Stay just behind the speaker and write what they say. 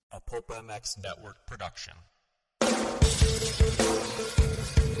Pulp MX Network production.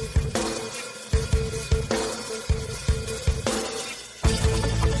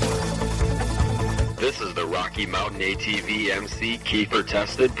 This is the Rocky Mountain ATV MC Kiefer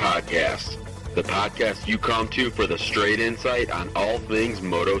Tested Podcast. The podcast you come to for the straight insight on all things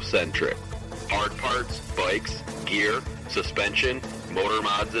moto-centric. Hard parts, bikes, gear, suspension, motor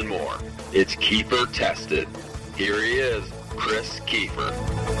mods, and more. It's Kiefer Tested. Here he is, Chris Kiefer.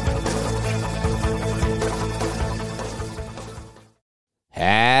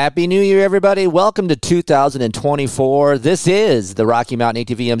 Happy New Year, everybody. Welcome to 2024. This is the Rocky Mountain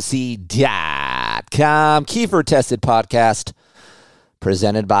ATVMC.com Kiefer Tested Podcast,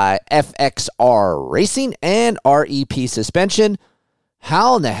 presented by FXR Racing and REP Suspension.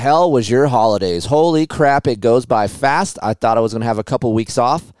 How in the hell was your holidays? Holy crap, it goes by fast. I thought I was going to have a couple weeks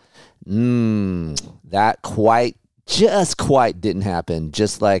off. That just quite didn't happen.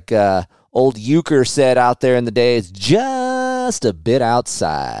 Just like old Euchre said out there in the days, just a bit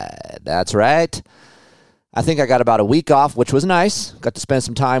outside. That's right. I think I got about a week off, which was nice. Got to spend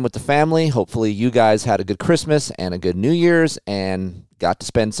some time with the family. Hopefully you guys had a good Christmas and a good New Year's and got to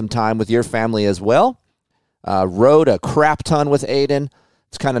spend some time with your family as well. Rode a crap ton with Aiden.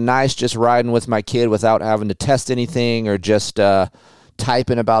 It's kind of nice just riding with my kid without having to test anything or just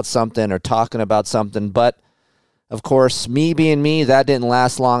typing about something or talking about something. But, of course, me being me, that didn't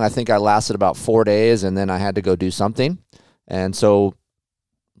last long. I think I lasted about 4 days, and then I had to go do something. And so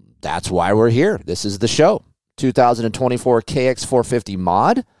that's why we're here. This is the show. 2024 KX450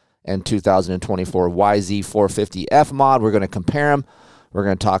 mod and 2024 YZ450F mod. We're going to compare them. We're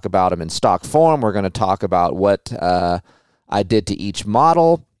going to talk about them in stock form. We're going to talk about what I did to each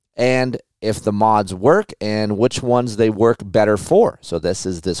model and if the mods work and which ones they work better for. So this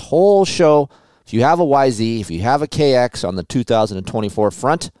is this whole show. If you have a YZ, if you have a KX on the 2024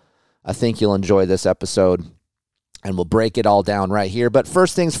 front, I think you'll enjoy this episode, and we'll break it all down right here. But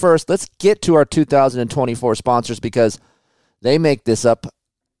first things first, let's get to our 2024 sponsors because they make this up,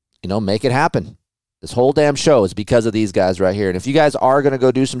 make it happen. This whole damn show is because of these guys right here. And if you guys are going to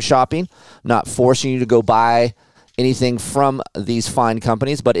go do some shopping, I'm not forcing you to go buy anything from these fine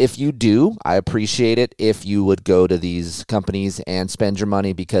companies, but if you do, I appreciate it if you would go to these companies and spend your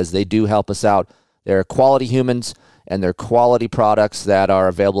money because they do help us out. They're quality humans and they're quality products that are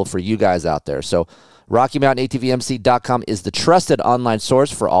available for you guys out there. So RockyMountainATVMC.com is the trusted online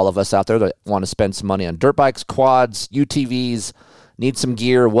source for all of us out there that want to spend some money on dirt bikes, quads, UTVs, need some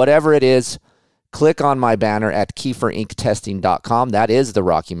gear, whatever it is. Click on my banner at KieferIncTesting.com. That is the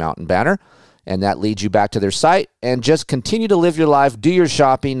Rocky Mountain banner. And that leads you back to their site. And just continue to live your life, do your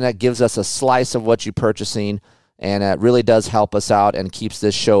shopping. That gives us a slice of what you're purchasing. And it really does help us out and keeps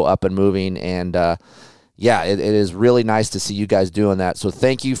this show up and moving. And it is really nice to see you guys doing that. So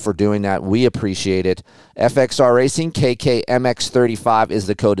thank you for doing that. We appreciate it. FXR Racing, KKMX35 is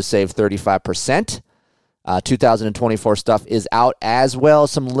the code to save 35%. 2024 stuff is out as well.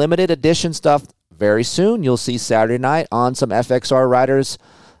 Some limited edition stuff very soon. You'll see Saturday night on some FXR riders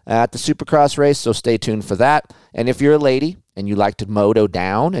at the Supercross race, so stay tuned for that. And if you're a lady and you like to moto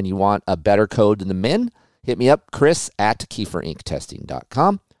down and you want a better code than the men, hit me up, Chris at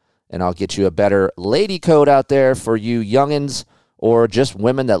KieferIncTesting.com, and I'll get you a better lady code out there for you youngins or just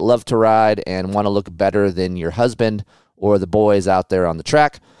women that love to ride and want to look better than your husband or the boys out there on the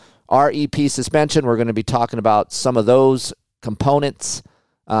track. REP Suspension, we're going to be talking about some of those components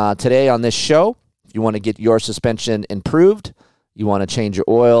today on this show. If you want to get your suspension improved, you want to change your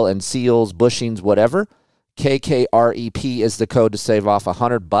oil and seals, bushings, whatever, KKREP is the code to save off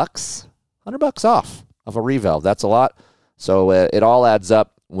 $100. $100 off of a revalve. That's a lot. So it all adds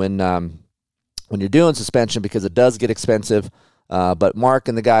up when you're doing suspension because it does get expensive. But Mark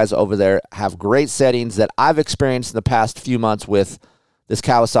and the guys over there have great settings that I've experienced in the past few months with this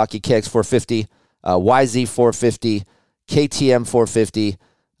Kawasaki KX450, YZ450, KTM 450.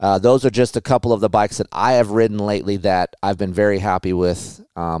 Those are just a couple of the bikes that I have ridden lately that I've been very happy with,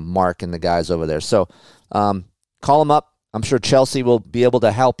 Mark and the guys over there. So call them up. I'm sure Chelsea will be able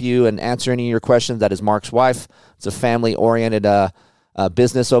to help you and answer any of your questions. That is Mark's wife. It's a family-oriented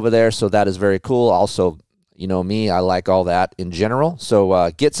business over there, so that is very cool. Also, me, I like all that in general. So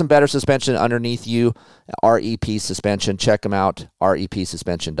get some better suspension underneath you, REP Suspension. Check them out,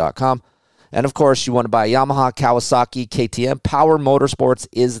 repsuspension.com. And, of course, you want to buy Yamaha, Kawasaki, KTM. Power Motorsports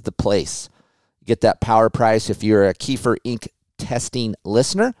is the place. Get that power price if you're a Kiefer Inc. testing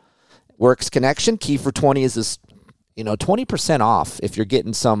listener. Works Connection, Kiefer 20 is this, 20% off if you're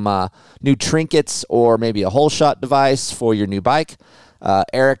getting some new trinkets or maybe a whole shot device for your new bike.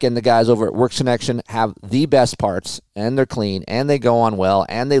 Eric and the guys over at Works Connection have the best parts, and they're clean, and they go on well,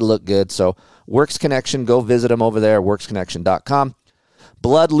 and they look good. So Works Connection, go visit them over there, worksconnection.com.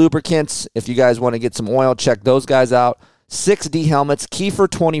 Blood Lubricants, if you guys want to get some oil, check those guys out. 6D helmets, Kiefer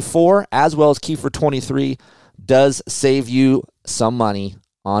 24 as well as Kiefer 23 does save you some money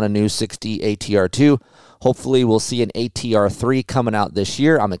on a new 6D ATR2. Hopefully we'll see an ATR3 coming out this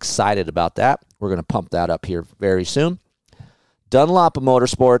year. I'm excited about that. We're going to pump that up here very soon. Dunlop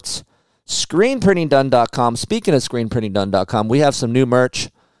Motorsports, ScreenPrintingDone.com. Speaking of ScreenPrintingDone.com, we have some new merch,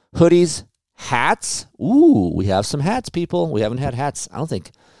 hoodies, hats. Ooh, we have some hats, people. We haven't had hats, I don't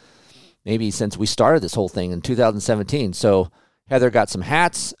think, maybe since we started this whole thing in 2017. So Heather got some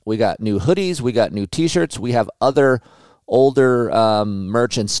hats. We got new hoodies. We got new T-shirts. We have other older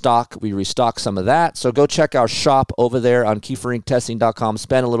merch in stock. We restock some of that. So go check our shop over there on KieferInkTesting.com.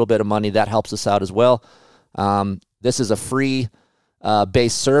 Spend a little bit of money. That helps us out as well. This is a free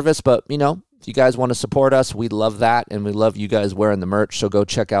base service, but if you guys want to support us, we love that, and we love you guys wearing the merch. So go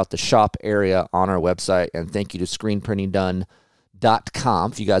check out the shop area on our website, and thank you to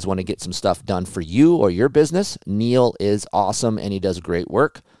ScreenPrintingDone.com if you guys want to get some stuff done for you or your business. Neil is awesome, and he does great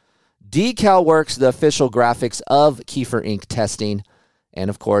work. Decal Works, the official graphics of Kiefer Ink Testing, and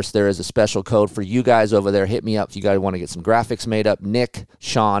of course there is a special code for you guys over there. Hit me up if you guys want to get some graphics made up. Nick,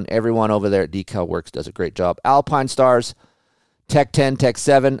 Sean, everyone over there at Decal Works does a great job. Alpine Stars, Tech 10, Tech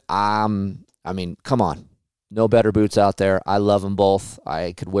 7. I mean, come on. No better boots out there. I love them both.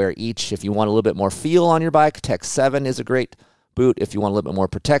 I could wear each. If you want a little bit more feel on your bike, Tech 7 is a great boot. If you want a little bit more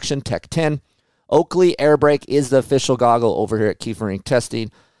protection, Tech 10. Oakley Air Brake is the official goggle over here at Kiefer Ink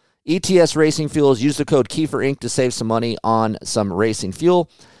Testing. ETS Racing Fuels, use the code Kiefer Ink to save some money on some racing fuel.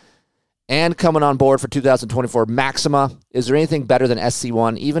 And coming on board for 2024, Maxima. Is there anything better than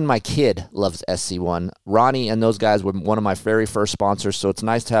SC1? Even my kid loves SC1. Ronnie and those guys were one of my very first sponsors, so it's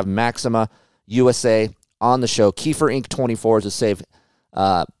nice to have Maxima USA on the show. Kiefer Ink 24 is to save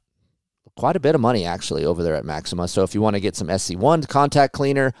quite a bit of money, actually, over there at Maxima. So if you want to get some SC1 contact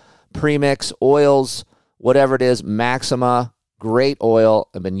cleaner, premix, oils, whatever it is, Maxima, great oil.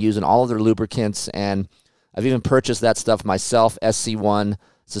 I've been using all of their lubricants, and I've even purchased that stuff myself, SC1,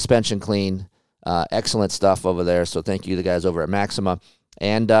 suspension clean, excellent stuff over there. So thank you, the guys over at Maxima.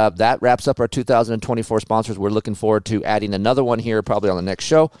 And that wraps up our 2024 sponsors. We're looking forward to adding another one here probably on the next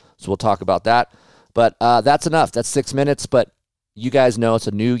show, so we'll talk about that. But that's enough. That's 6 minutes, but you guys know it's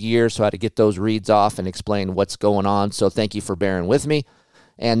a new year, so I had to get those reads off and explain what's going on. So thank you for bearing with me.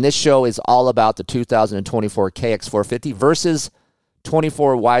 And this show is all about the 2024 KX450 versus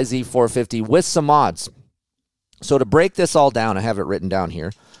 24 YZ450 with some mods. So to break this all down, I have it written down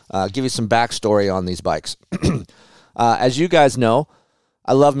here. Give you some backstory on these bikes. As you guys know,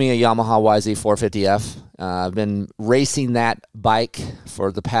 I love me a Yamaha YZ450F. I've been racing that bike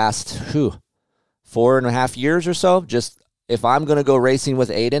for the past 4.5 years or so. Just if I'm going to go racing with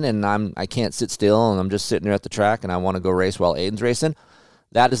Aiden and I can't sit still and I'm just sitting there at the track and I want to go race while Aiden's racing,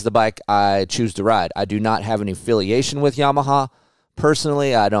 that is the bike I choose to ride. I do not have any affiliation with Yamaha.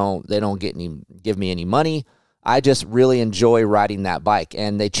 Personally, they don't give me any money. I just really enjoy riding that bike.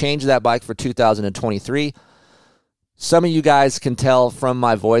 And they changed that bike for 2023. Some of you guys can tell from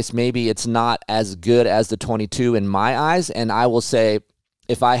my voice, maybe it's not as good as the 22 in my eyes. And I will say,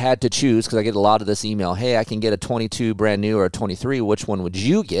 if I had to choose, because I get a lot of this email, hey, I can get a 22 brand new or a 23, which one would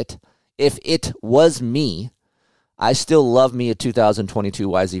you get? If it was me, I still love me a 2022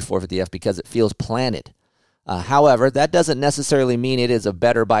 YZ450F because it feels planted. However, that doesn't necessarily mean it is a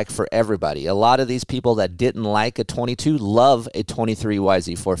better bike for everybody. A lot of these people that didn't like a 22 love a 23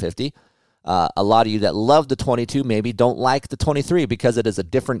 YZ450. A lot of you that love the 22 maybe don't like the 23 because it is a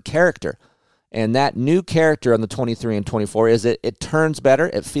different character. And that new character on the 23 and 24 is it turns better.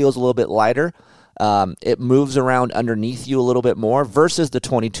 It feels a little bit lighter. It moves around underneath you a little bit more versus the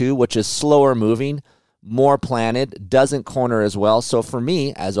 22, which is slower moving, more planted, doesn't corner as well. So for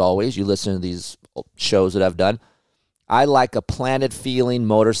me, as always, you listen to these shows that I've done, I like a planted feeling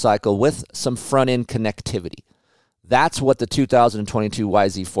motorcycle with some front end connectivity. That's what the 2022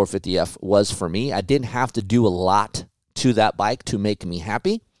 YZ450F was for me. I didn't have to do a lot to that bike to make me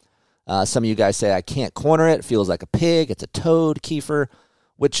happy. Some of you guys say I can't corner it. It feels like a pig. It's a toad, Kiefer,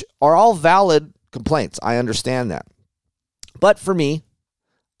 which are all valid complaints. I understand that. But for me,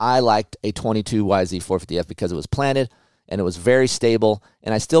 I liked a 22 YZ450F because it was planted and it was very stable,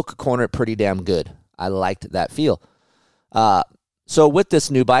 and I still could corner it pretty damn good. I liked that feel. So with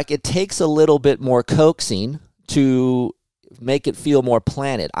this new bike, it takes a little bit more coaxing to make it feel more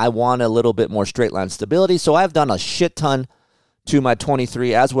planted. I want a little bit more straight line stability, so I've done a shit ton to my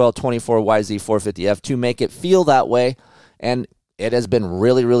 23 as well 24 YZ450F to make it feel that way. And it has been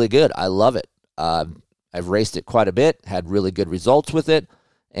really, really good. I love it. I've raced it quite a bit, had really good results with it,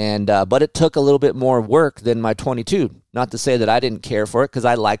 and but it took a little bit more work than my 22. Not to say that I didn't care for it, because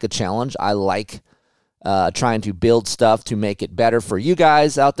I like a challenge. I like trying to build stuff to make it better for you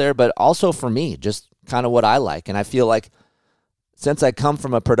guys out there, but also for me, just kind of what I like. And I feel like since I come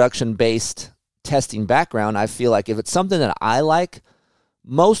from a production-based testing background, I feel like if it's something that I like,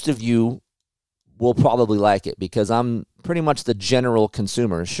 most of you will probably like it, because I'm pretty much the general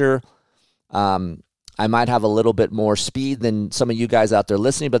consumer. Sure, I might have a little bit more speed than some of you guys out there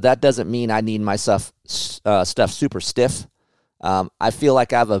listening, but that doesn't mean I need my stuff super stiff. I feel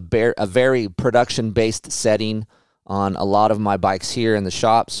like I have a very production-based setting on a lot of my bikes here in the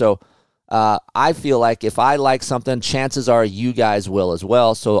shop. So I feel like if I like something, chances are you guys will as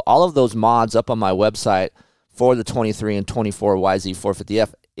well. So all of those mods up on my website for the 23 and 24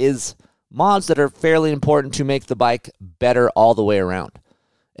 YZ450F is mods that are fairly important to make the bike better all the way around.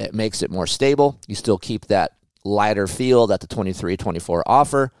 It makes it more stable. You still keep that lighter feel that the 23, 24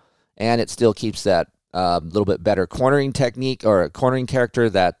 offer, and it still keeps that little bit better cornering technique or cornering character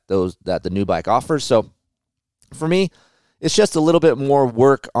that the new bike offers. So for me, it's just a little bit more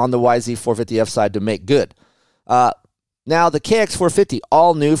work on the YZ450F side to make good. Now, the KX450,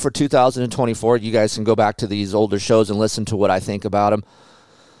 all new for 2024. You guys can go back to these older shows and listen to what I think about them.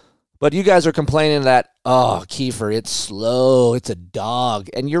 But you guys are complaining that, oh, Kiefer, it's slow, it's a dog.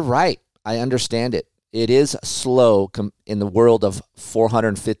 And you're right. I understand it. It is slow in the world of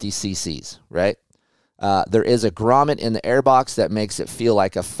 450 cc's, right? There is a grommet in the airbox that makes it feel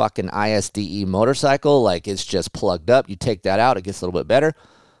like a fucking ISDE motorcycle, like it's just plugged up. You take that out, it gets a little bit better.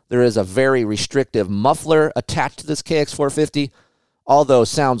 There is a very restrictive muffler attached to this KX450, although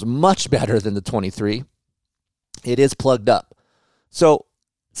sounds much better than the 23. It is plugged up. So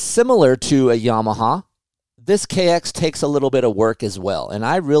similar to a Yamaha, this KX takes a little bit of work as well. And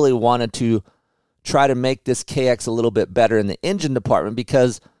I really wanted to try to make this KX a little bit better in the engine department,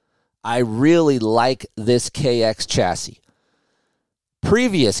 because I really like this KX chassis.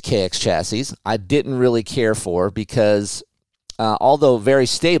 Previous KX chassis, I didn't really care for, because although very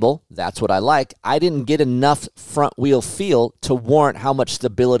stable, that's what I like, I didn't get enough front wheel feel to warrant how much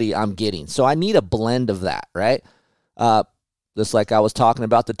stability I'm getting. So I need a blend of that, right? Just like I was talking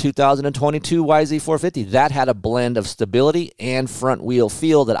about the 2022 YZ450, that had a blend of stability and front wheel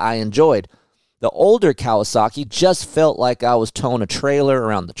feel that I enjoyed. The older Kawasaki just felt like I was towing a trailer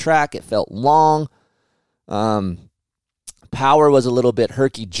around the track. It felt long. Power was a little bit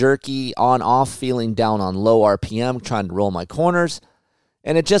herky-jerky, on-off, feeling down on low RPM, trying to roll my corners.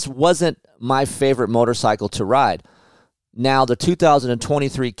 And it just wasn't my favorite motorcycle to ride. Now, the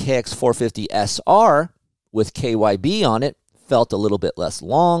 2023 KX450 SR with KYB on it felt a little bit less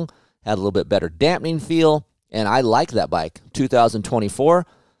long, had a little bit better dampening feel, and I like that bike.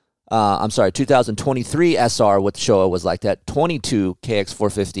 2023 SR with Showa was like that. 22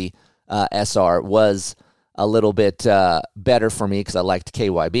 KX450 SR was a little bit better for me because I liked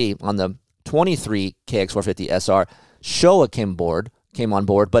KYB. On the 23 KX450 SR, Showa came on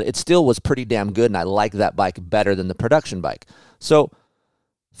board, but it still was pretty damn good, and I like that bike better than the production bike. So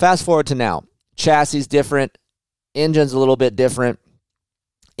fast forward to now. Chassis different. Engine's a little bit different.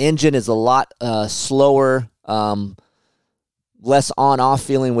 Engine is a lot slower, less on-off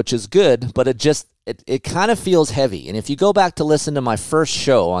feeling, which is good, but it kind of feels heavy. And if you go back to listen to my first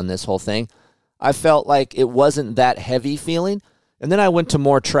show on this whole thing, I felt like it wasn't that heavy feeling. And then I went to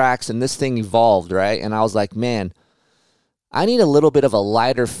more tracks, and this thing evolved, right? And I was like, man, I need a little bit of a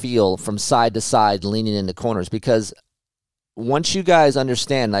lighter feel from side to side leaning into corners, because once you guys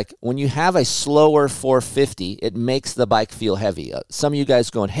understand, like when you have a slower 450, it makes the bike feel heavy. Some of you guys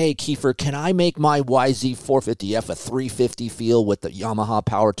going, hey, Kiefer, can I make my YZ450F a 350 feel with the Yamaha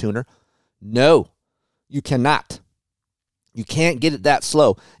power tuner? No, you cannot. You can't get it that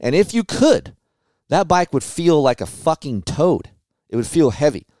slow. And if you could, that bike would feel like a fucking toad. It would feel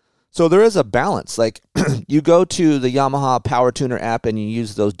heavy. So there is a balance. Like you go to the Yamaha power tuner app and you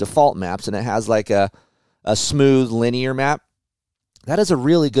use those default maps, and it has like a smooth linear map. That is a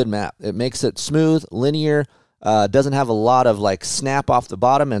really good map. It makes it smooth, linear, doesn't have a lot of like snap off the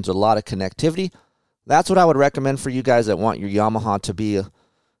bottom, and there's a lot of connectivity. That's what I would recommend for you guys that want your Yamaha to be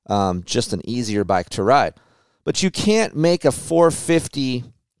just an easier bike to ride. But you can't make a 450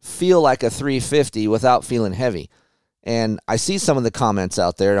 feel like a 350 without feeling heavy. And I see some of the comments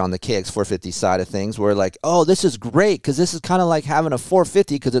out there on the KX450 side of things where like, oh, this is great because this is kind of like having a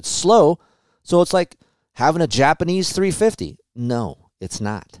 450 because it's slow. So it's like having a Japanese 350. No, it's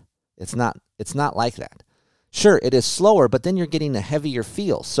not. It's not like that. Sure, it is slower, but then you're getting a heavier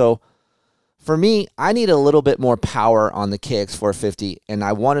feel. So for me, I need a little bit more power on the KX450, and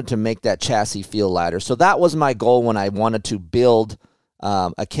I wanted to make that chassis feel lighter. So that was my goal when I wanted to build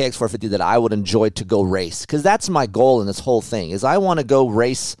a KX450 that I would enjoy to go race, because that's my goal in this whole thing, is I want to go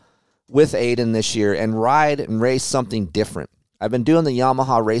race with Aiden this year and ride and race something different. I've been doing the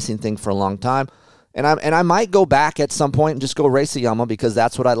Yamaha racing thing for a long time, and I might go back at some point and just go race a Yamaha because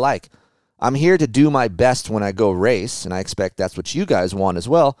that's what I like. I'm here to do my best when I go race, and I expect that's what you guys want as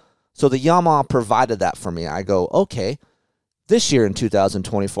well. So the Yamaha provided that for me. I go, okay, this year in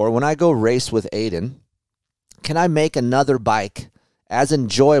 2024, when I go race with Aiden, can I make another bike as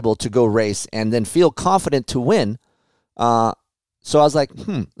enjoyable to go race and then feel confident to win? So I was like,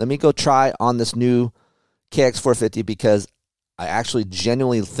 let me go try on this new KX450 because I actually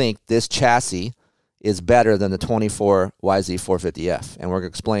genuinely think this chassis is better than the 24 YZ450F. And we're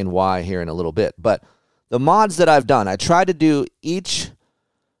going to explain why here in a little bit. But the mods that I've done, I try to do each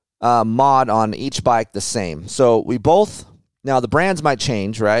mod on each bike the same. So we both, now the brands might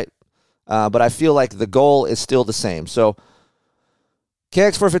change, right? But I feel like the goal is still the same. So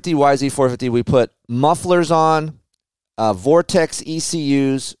KX450, YZ450, we put mufflers on, Vortex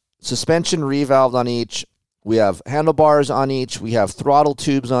ECUs, suspension revalved on each. We have handlebars on each. We have throttle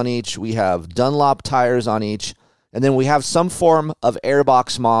tubes on each. We have Dunlop tires on each. And then we have some form of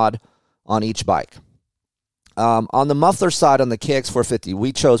airbox mod on each bike. On the muffler side on the KX450,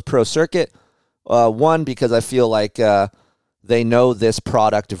 we chose Pro Circuit. One, because I feel like they know this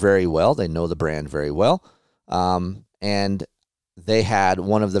product very well. They know the brand very well. And they had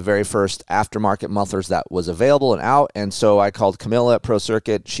one of the very first aftermarket mufflers that was available and out. And so I called Camilla at Pro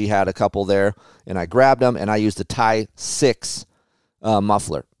Circuit. She had a couple there, and I grabbed them, and I used the Tie 6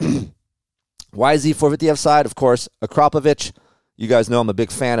 muffler. YZ450F side, of course, Akrapovic. You guys know I'm a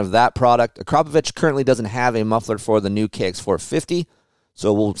big fan of that product. Akrapovic currently doesn't have a muffler for the new KX450,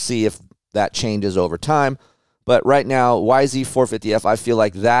 so we'll see if that changes over time. But right now, YZ450F, I feel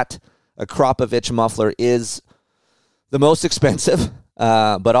like that Akrapovic muffler is the most expensive,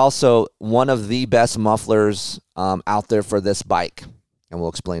 but also one of the best mufflers out there for this bike. And we'll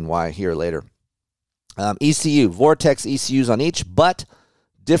explain why here later. ECU, Vortex ECUs on each, but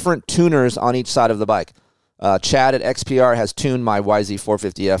different tuners on each side of the bike. Chad at XPR has tuned my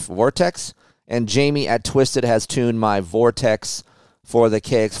YZ450F Vortex, and Jamie at Twisted has tuned my Vortex for the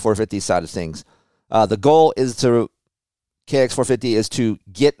KX450 side of things. The goal is KX450 is to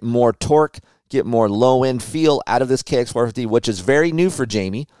get more torque, get more low-end feel out of this KX450, which is very new for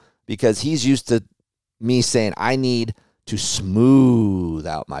Jamie because he's used to me saying, I need to smooth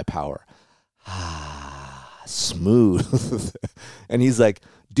out my power. Smooth. And he's like,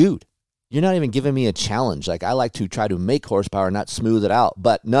 dude, you're not even giving me a challenge. Like, I like to try to make horsepower, not smooth it out.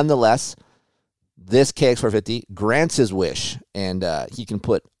 But nonetheless, this KX450 grants his wish, and he can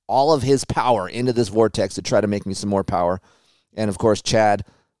put all of his power into this Vortex to try to make me some more power. And, of course, Chad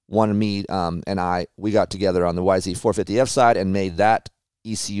wanted me and we got together on the YZ450F side and made that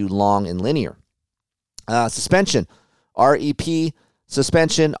ECU long and linear. Suspension, REP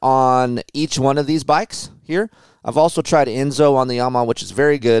suspension on each one of these bikes here. I've also tried Enzo on the Yamaha, which is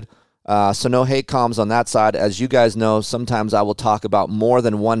very good. So no hate comms on that side. As you guys know, sometimes I will talk about more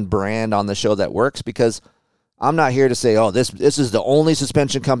than one brand on the show that works because I'm not here to say, oh, this is the only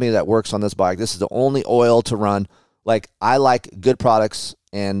suspension company that works on this bike. This is the only oil to run. Like, I like good products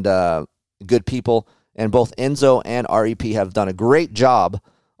and good people, and both Enzo and REP have done a great job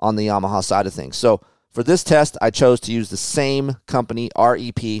on the Yamaha side of things. So for this test, I chose to use the same company,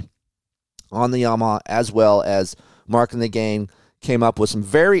 REP, on the Yamaha, as well as Mark and the gang came up with some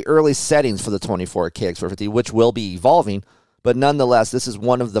very early settings for the 24 KX450, which will be evolving, but nonetheless, this is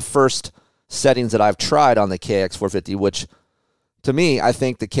one of the first settings that I've tried on the KX450, which, to me, I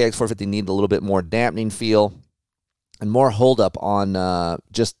think the KX450 needed a little bit more dampening feel and more hold up on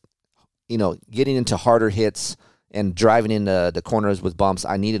just, getting into harder hits and driving into the corners with bumps.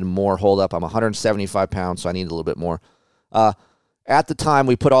 I needed more hold up. I'm 175 pounds, so I needed a little bit more. At the time,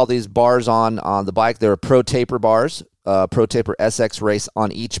 we put all these bars on the bike. They were Pro Taper bars, Pro Taper SX Race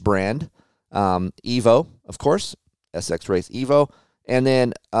on each brand. Evo, of course, SX Race Evo. And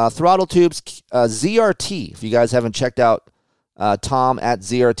then throttle tubes, ZRT. If you guys haven't checked out Tom at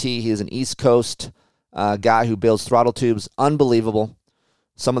ZRT, he is an East Coast guy who builds throttle tubes. Unbelievable.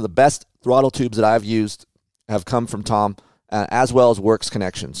 Some of the best throttle tubes that I've used have come from Tom, as well as Works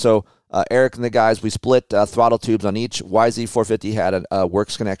Connection. So Eric and the guys, we split throttle tubes on each. YZ450 had a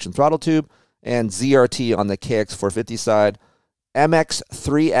Works Connection throttle tube, and ZRT on the KX450 side.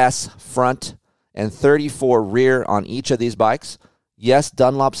 MX3S front and 34 rear on each of these bikes. Yes,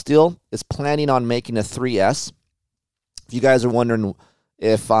 Dunlop still is planning on making a 3S. If you guys are wondering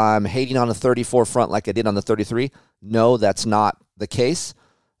if I'm hating on a 34 front like I did on the 33. No, that's not the case.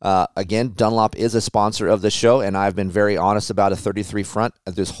 Again, Dunlop is a sponsor of the show, and I've been very honest about a 33 front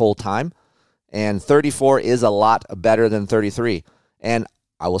this whole time. And 34 is a lot better than 33. And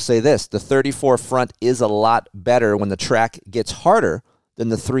I will say this, the 34 front is a lot better when the track gets harder than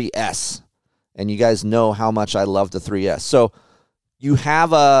the 3S. And you guys know how much I love the 3S. So you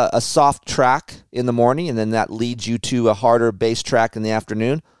have a soft track in the morning, and then that leads you to a harder base track in the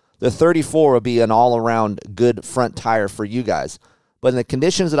afternoon. The 34 will be an all-around good front tire for you guys. But in the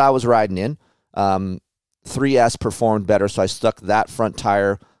conditions that I was riding in, 3S performed better, so I stuck that front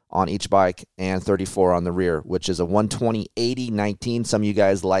tire on each bike and 34 on the rear, which is a 120/80/19. Some of you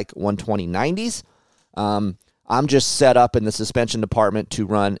guys like 120/90s. I'm just set up in the suspension department to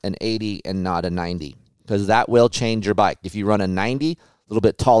run an 80 and not a 90, because that will change your bike. If you run a 90, a little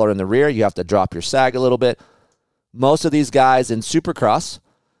bit taller in the rear, you have to drop your sag a little bit. Most of these guys in Supercross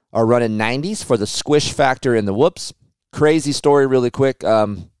are running 90s for the squish factor in the whoops. Crazy story really quick.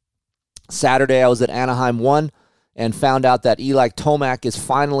 Saturday I was at Anaheim 1 and found out that Eli Tomac is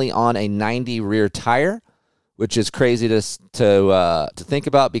finally on a 90 rear tire, which is crazy to think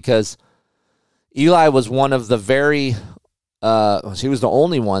about, because Eli was one of the he was the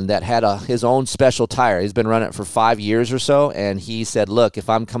only one that had his own special tire. He's been running it for 5 years or so, and he said, look, if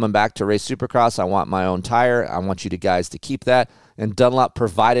I'm coming back to race Supercross, I want my own tire. I want you guys to keep that. And Dunlop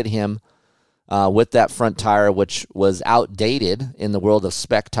provided him with that front tire, which was outdated in the world of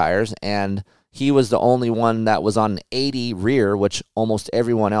spec tires, and he was the only one that was on an 80 rear, which almost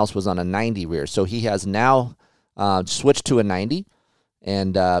everyone else was on a 90 rear. So he has now switched to a 90,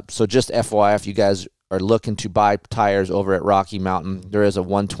 and so just FYI, if you guys are looking to buy tires over at Rocky Mountain, there is a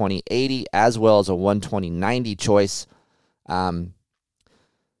 120/80 as well as a 120/90 choice.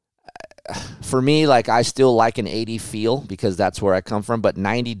 For me, like, I still like an 80 feel because that's where I come from, but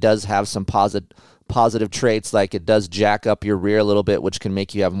 90 does have some positive traits, like it does jack up your rear a little bit, which can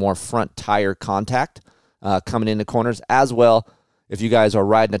make you have more front tire contact coming into corners. As well, if you guys are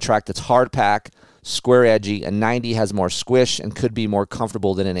riding a track that's hard pack, square edgy, a 90 has more squish and could be more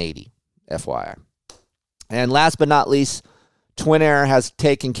comfortable than an 80, FYI. And last but not least, Twin Air has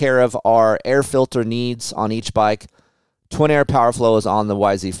taken care of our air filter needs on each bike. Twin Air Power Flow is on the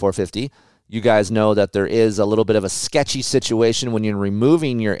YZ450. You guys know that there is a little bit of a sketchy situation when you're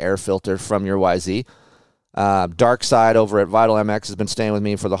removing your air filter from your YZ. Dark Side over at Vital MX has been staying with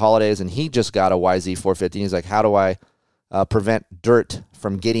me for the holidays, and he just got a YZ450. He's like, how do I prevent dirt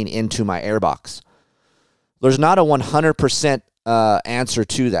from getting into my airbox? There's not a 100% answer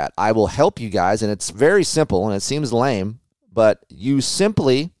to that. I will help you guys, and it's very simple, and it seems lame, but you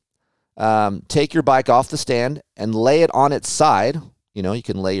simply take your bike off the stand and lay it on its side. You know, you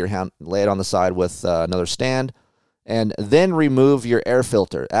can lay it on the side with another stand, and then remove your air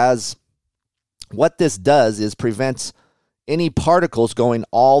filter. As what this does is prevents any particles going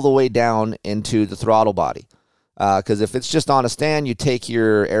all the way down into the throttle body. Because if it's just on a stand, you take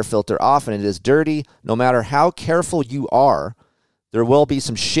your air filter off and it is dirty. No matter how careful you are, there will be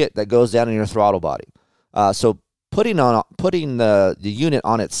some shit that goes down in your throttle body. So putting the unit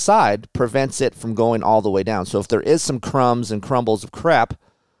on its side prevents it from going all the way down. So if there is some crumbs and crumbles of crap,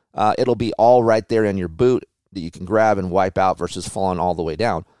 it'll be all right there in your boot that you can grab and wipe out versus falling all the way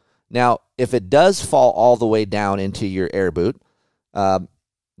down. Now, if it does fall all the way down into your air boot,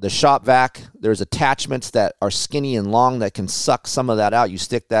 the shop vac, there's attachments that are skinny and long that can suck some of that out. You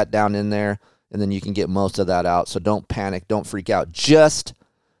stick that down in there, and then you can get most of that out. So don't panic. Don't freak out. Just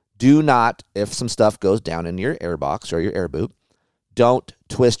do not, if some stuff goes down in your air box or your air boot, don't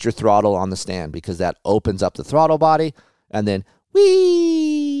twist your throttle on the stand, because that opens up the throttle body, and then,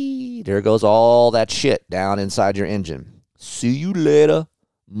 whee, there goes all that shit down inside your engine. See you later,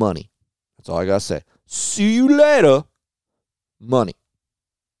 money. That's all I got to say. See you later, money.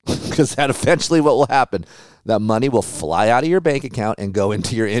 Because that eventually what will happen. That money will fly out of your bank account and go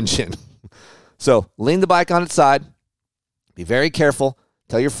into your engine. So lean the bike on its side. Be very careful.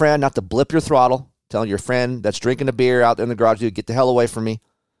 Tell your friend not to blip your throttle. Tell your friend that's drinking a beer out there in the garage, dude, get the hell away from me.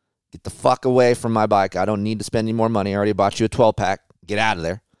 Get the fuck away from my bike. I don't need to spend any more money. I already bought you a 12-pack. Get out of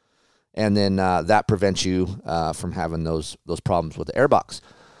there. And then that prevents you from having those problems with the airbox.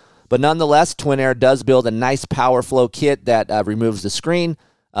 But nonetheless, Twin Air does build a nice power flow kit that removes the screen,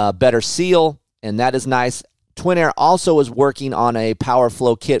 better seal, and that is nice. Twin Air also is working on a power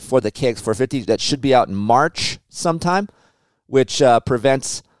flow kit for the KX450 that should be out in March sometime, which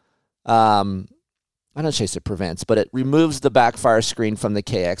prevents, I don't say it prevents, but it removes the backfire screen from the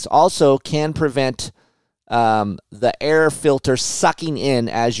KX. Also can prevent the air filter sucking in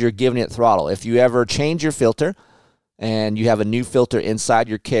as you're giving it throttle. If you ever change your filter and you have a new filter inside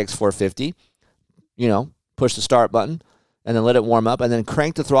your KX450, push the start button and then let it warm up and then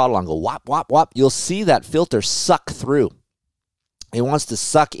crank the throttle on, go whop, whop, whop. You'll see that filter suck through. It wants to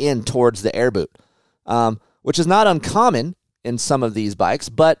suck in towards the air boot, which is not uncommon in some of these bikes,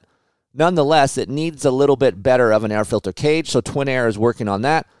 but nonetheless, it needs a little bit better of an air filter cage, so Twin Air is working on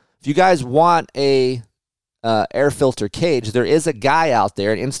that. If you guys want a air filter cage, there is a guy out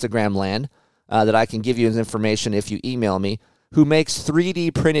there in Instagram land that I can give you his information if you email me, who makes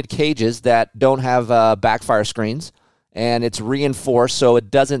 3D printed cages that don't have backfire screens, and it's reinforced so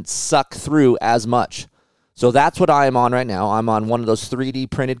it doesn't suck through as much. So that's what I am on right now. I'm on one of those 3D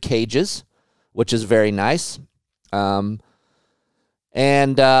printed cages, which is very nice.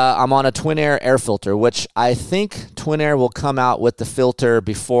 And I'm on a Twin Air filter, which I think Twin Air will come out with the filter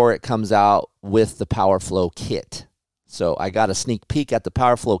before it comes out with the PowerFlow kit. So I got a sneak peek at the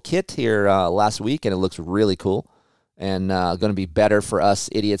PowerFlow kit here last week, and it looks really cool and going to be better for us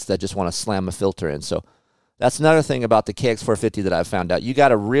idiots that just want to slam a filter in. So that's another thing about the KX450 that I found out. You got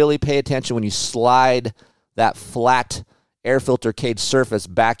to really pay attention when you slide that flat air filter cage surface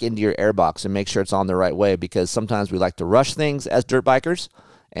back into your airbox and make sure it's on the right way, because sometimes we like to rush things as dirt bikers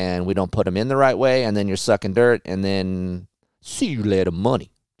and we don't put them in the right way, and then you're sucking dirt, and then see you later money,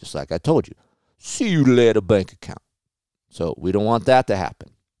 just like I told you. See you later bank account. So we don't want that to happen.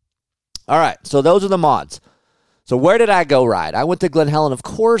 All right, so those are the mods. So where did I go ride? I went to Glen Helen. Of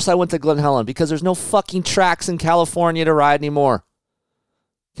course I went to Glen Helen because there's no fucking tracks in California to ride anymore.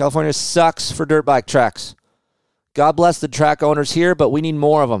 California sucks for dirt bike tracks. God bless the track owners here, but we need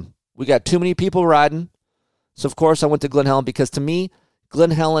more of them. We got too many people riding. So, of course, I went to Glen Helen because, to me,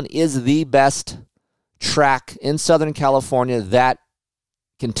 Glen Helen is the best track in Southern California that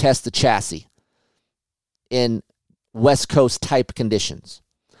can test the chassis in West Coast type conditions.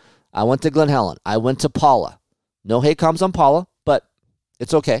 I went to Glen Helen. I went to Paula. No Haycoms on Paula, but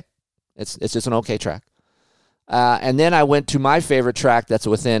it's okay. It's just an okay track. And then I went to my favorite track that's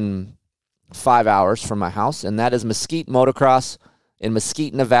within 5 hours from my house, and that is Mesquite Motocross in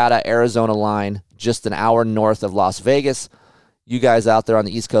Mesquite, Nevada, Arizona line, just an hour north of Las Vegas. You guys out there on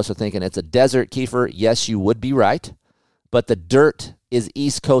the East Coast are thinking it's a desert, Kiefer. Yes, you would be right, but the dirt is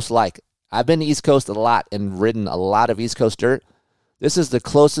East Coast-like. I've been to East Coast a lot and ridden a lot of East Coast dirt. This is the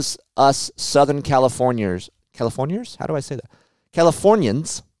closest us Southern Californians, how do I say that?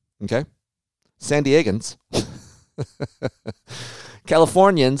 Californians, okay? San Diegans.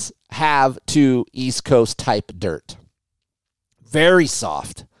 Californians have to East Coast type dirt. Very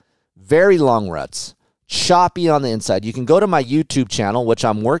soft, very long ruts, choppy on the inside. You can go to my YouTube channel, which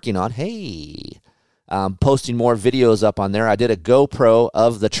I'm working on. Hey, I'm posting more videos up on there. I did a GoPro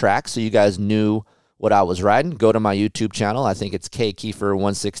of the track so you guys knew what I was riding. Go to my YouTube channel. I think it's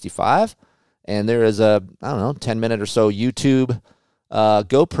KX450F. And there is a, 10-minute or so YouTube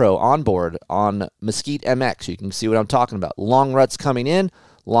GoPro on board on Mesquite MX. You can see what I'm talking about. Long ruts coming in,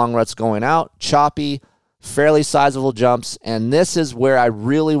 long ruts going out, choppy, fairly sizable jumps. And this is where I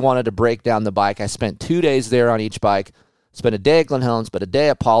really wanted to break down the bike. I spent 2 days there on each bike. Spent a day at Glen Helen, spent a day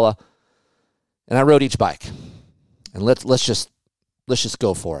at Paula, and I rode each bike. And let's just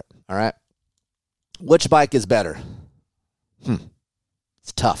go for it. All right. Which bike is better?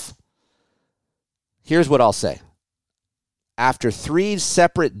 It's tough. Here's what I'll say. After 3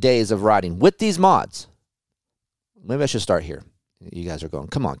 separate days of riding with these mods, maybe I should start here. You guys are going,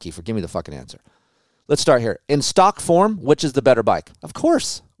 come on, Kiefer, give me the fucking answer. Let's start here. In stock form, which is the better bike? Of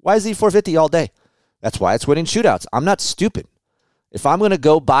course, YZ450 all day. That's why it's winning shootouts. I'm not stupid. If I'm going to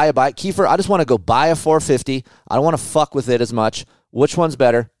go buy a bike, Kiefer, I just want to go buy a 450. I don't want to fuck with it as much. Which one's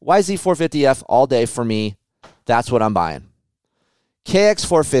better? YZ450F all day for me. That's what I'm buying.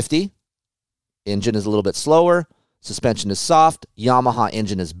 KX450, engine is a little bit slower. Suspension is soft. Yamaha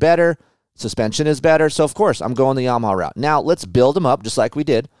engine is better. Suspension is better. So, of course, I'm going the Yamaha route. Now, let's build them up just like we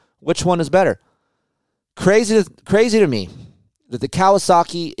did. Which one is better? Crazy to me that the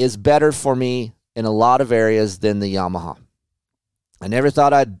Kawasaki is better for me in a lot of areas than the Yamaha. I never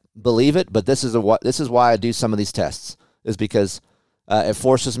thought I'd believe it, but this is why I do some of these tests, is because it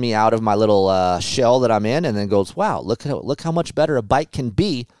forces me out of my little shell that I'm in, and then goes, wow, look how much better a bike can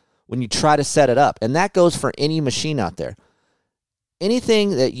be when you try to set it up. And that goes for any machine out there.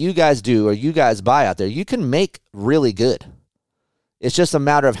 Anything that you guys do or you guys buy out there, you can make really good. It's just a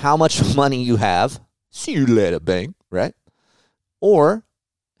matter of how much money you have. See you later, bang, right? Or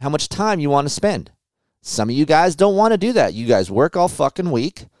how much time you want to spend. Some of you guys don't want to do that. You guys work all fucking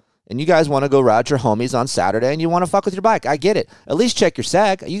week, and you guys want to go ride your homies on Saturday, and you want to fuck with your bike. I get it. At least check your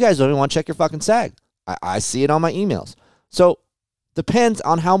sag. You guys don't even want to check your fucking sag. I see it on my emails. So Depends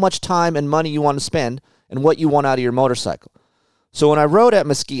on how much time and money you want to spend and what you want out of your motorcycle. So when I rode at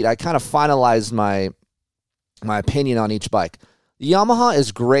Mesquite, I kind of finalized my opinion on each bike. The Yamaha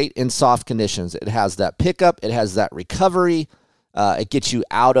is great in soft conditions. It has that pickup. It has that recovery. It gets you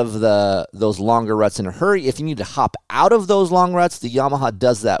out of those longer ruts in a hurry. If you need to hop out of those long ruts, the Yamaha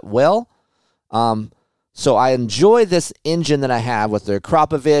does that well. So I enjoy this engine that I have with the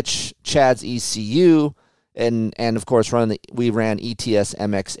Krapovich, Chad's ECU, and of course we ran ETS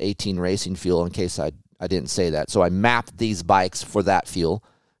MX-18 racing fuel, in case I didn't say that. So I mapped these bikes for that fuel.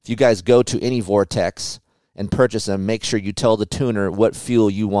 If you guys go to any Vortex and purchase them, make sure you tell the tuner what fuel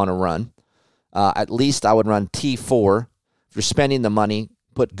you want to run. At least I would run T4. If you're spending the money,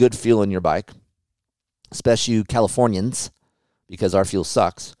 put good fuel in your bike, especially you Californians, because our fuel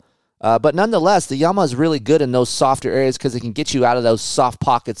sucks. But nonetheless, the Yamaha is really good in those softer areas because it can get you out of those soft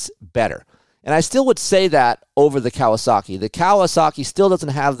pockets better. And I still would say that over the Kawasaki. The Kawasaki still doesn't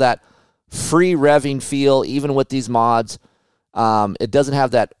have that free revving feel, even with these mods. It doesn't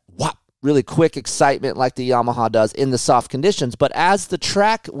have that really quick excitement like the Yamaha does in the soft conditions. But as the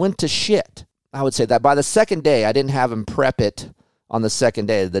track went to shit, I would say that by the second day, I didn't have him prep it on the second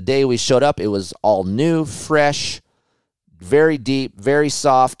day. The day we showed up, it was all new, fresh, very deep, very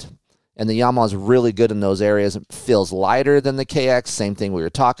soft. And the Yamaha is really good in those areas. It feels lighter than the KX, same thing we were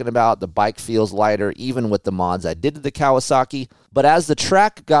talking about. The bike feels lighter, even with the mods I did to the Kawasaki. But as the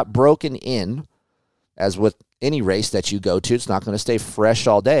track got broken in, as with any race that you go to, it's not going to stay fresh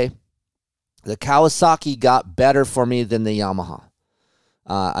all day. The Kawasaki got better for me than the Yamaha.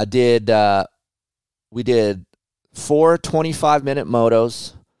 We did 4 25-minute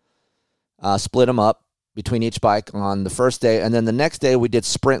motos, split them up between each bike on the first day. And then the next day we did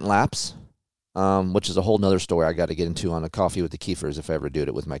sprint laps, which is a whole nother story I got to get into on a coffee with the Kiefers if I ever do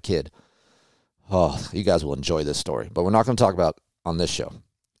it with my kid. Oh, you guys will enjoy this story, but we're not going to talk about on this show.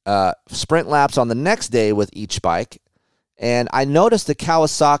 Sprint laps on the next day with each bike. And I noticed the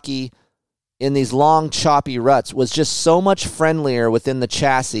Kawasaki in these long, choppy ruts was just so much friendlier within the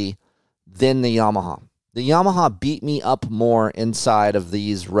chassis than the Yamaha. The Yamaha beat me up more inside of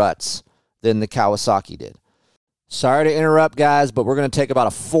these ruts than the Kawasaki did. Sorry to interrupt, guys, but we're going to take about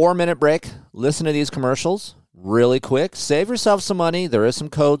a 4-minute break. Listen to these commercials really quick. Save yourself some money. There is some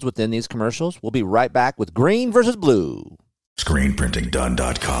codes within these commercials. We'll be right back with Green versus Blue.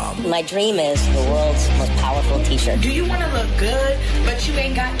 ScreenPrintingDone.com. My dream is the world's most powerful t-shirt. Do you want to look good, but you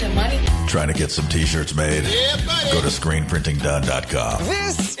ain't got the money? Trying to get some t-shirts made? Yeah, buddy. Go to ScreenPrintingDone.com.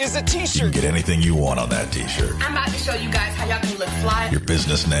 This is a You t-shirt. can get anything you want on that t-shirt. I'm about to show you guys how y'all can look fly. Your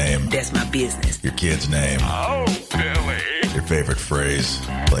business name. That's my business. Your kid's name. Oh, Billy. Your favorite phrase,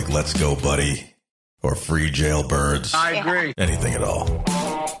 like "Let's go, buddy," or "Free jailbirds." I agree. Anything at all.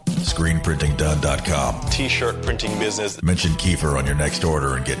 ScreenPrintingDone.com. T-shirt printing business. Mention Kiefer on your next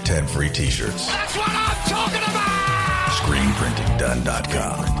order and get 10 free t-shirts. That's what I'm talking about.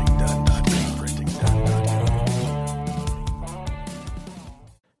 ScreenPrintingDone.com.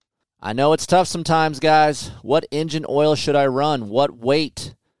 I know it's tough sometimes, guys. What engine oil should I run? What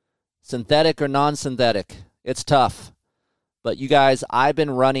weight? Synthetic or non-synthetic? It's tough. But you guys, I've been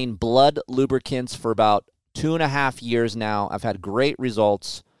running Blood lubricants for about 2.5 years now. I've had great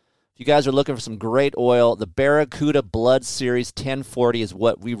results. If you guys are looking for some great oil, the Barracuda Blood Series 1040 is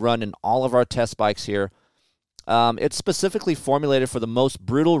what we run in all of our test bikes here. It's specifically formulated for the most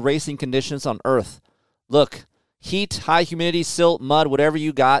brutal racing conditions on Earth. Look, heat, high humidity, silt, mud, whatever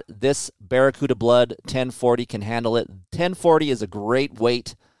you got, this Barracuda Blood 1040 can handle it. 1040 is a great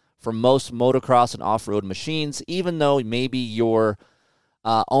weight for most motocross and off-road machines, even though maybe your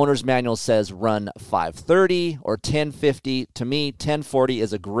owner's manual says run 530 or 1050. To me, 1040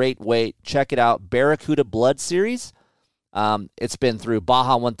 is a great weight. Check it out. Barracuda Blood Series. It's been through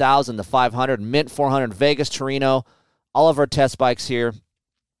Baja 1000, the 500, Mint 400, Vegas, Torino. All of our test bikes here.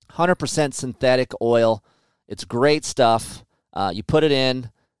 100% synthetic oil. It's great stuff. You put it in,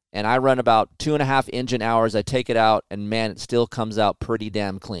 and I run about 2.5 engine hours. I take it out, and man, it still comes out pretty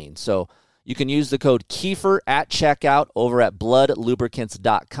damn clean. So you can use the code Kiefer at checkout over at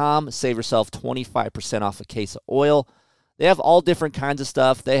bloodlubricants.com. Save yourself 25% off a case of oil. They have all different kinds of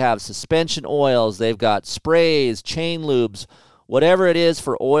stuff. They have suspension oils. They've got sprays, chain lubes, whatever it is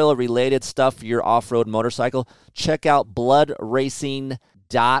for oil-related stuff for your off-road motorcycle. Check out bloodracing.com.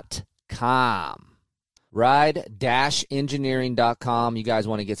 Ride-engineering.com. You guys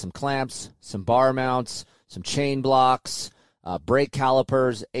want to get some clamps, some bar mounts, some chain blocks, brake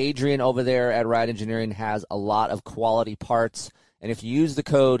calipers. Adrian over there at Ride Engineering has a lot of quality parts. And if you use the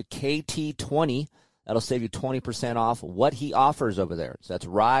code KT20, that'll save you 20% off what he offers over there. So that's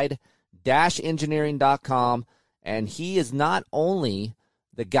ride-engineering.com. And he is not only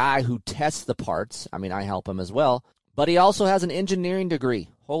the guy who tests the parts, I mean, I help him as well, but he also has an engineering degree.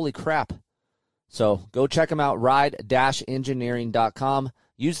 Holy crap. So go check him out, ride-engineering.com.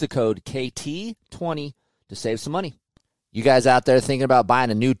 Use the code KT20 to save some money. You guys out there thinking about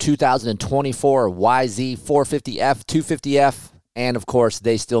buying a new 2024 YZ450F, 250F, and of course,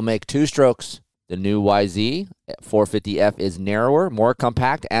 they still make two-strokes. The new YZ450F is narrower, more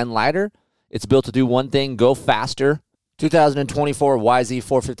compact, and lighter. It's built to do one thing, go faster. 2024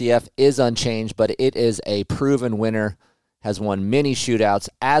 YZ450F is unchanged, but it is a proven winner. Has won many shootouts,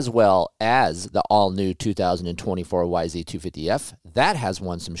 as well as the all-new 2024 YZ250F. That has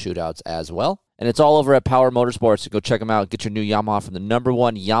won some shootouts as well. And it's all over at Power Motorsports. So go check them out. Get your new Yamaha from the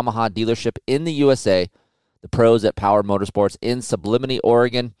 #1 Yamaha dealership in the USA. The pros at Power Motorsports in Sublimity,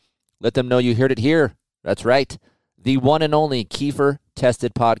 Oregon. Let them know you heard it here. That's right. The one and only Kiefer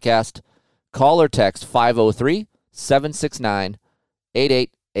Tested Podcast. Call or text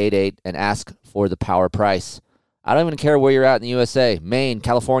 503-769-8888 and ask for the Power price. I don't even care where you're at in the USA, Maine,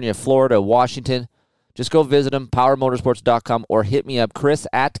 California, Florida, Washington. Just go visit them, powermotorsports.com, or hit me up,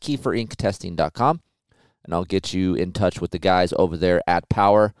 chris@keeferinctesting.com, and I'll get you in touch with the guys over there at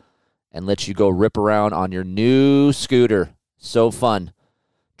Power and let you go rip around on your new scooter. So fun.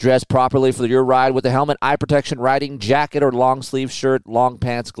 Dress properly for your ride with a helmet, eye protection, riding jacket or long sleeve shirt, long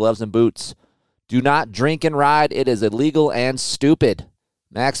pants, gloves, and boots. Do not drink and ride. It is illegal and stupid.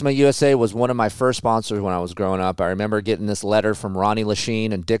 Maxima USA was one of my first sponsors when I was growing up. I remember getting this letter from Ronnie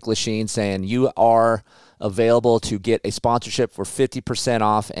Lachine and Dick Lachine saying, you are available to get a sponsorship for 50%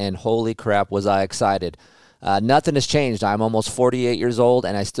 off, and holy crap, was I excited. Nothing has changed. I'm almost 48 years old,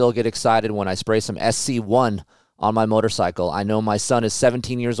 and I still get excited when I spray some SC1 on my motorcycle. I know my son is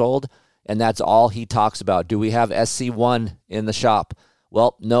 17 years old, and that's all he talks about. Do we have SC1 in the shop?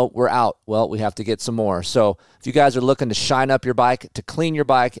 Well, no, we're out. Well, we have to get some more. So if you guys are looking to shine up your bike, to clean your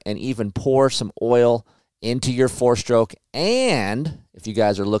bike, and even pour some oil into your four-stroke, and if you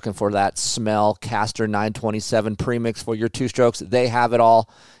guys are looking for that smell Caster 927 premix for your two-strokes, they have it all.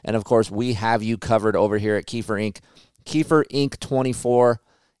 And, of course, we have you covered over here at Kiefer Inc. Kiefer Inc. 24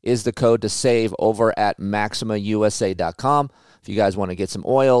 is the code to save over at MaximaUSA.com. If you guys want to get some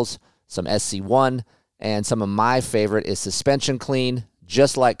oils, some SC1, and some of my favorite is suspension clean,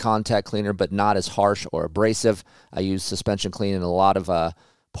 just like contact cleaner, but not as harsh or abrasive. I use suspension clean in a lot of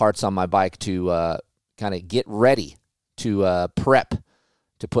parts on my bike to kind of get ready to prep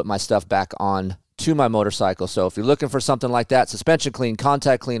to put my stuff back on to my motorcycle. So if you're looking for something like that, suspension clean,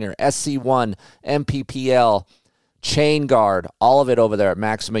 contact cleaner, SC1, MPPL, chain guard, all of it over there at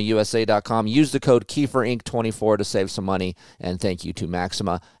MaximaUSA.com. Use the code KieferInc24 to save some money, and thank you to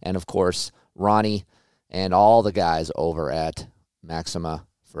Maxima and, of course, Ronnie and all the guys over at Maxima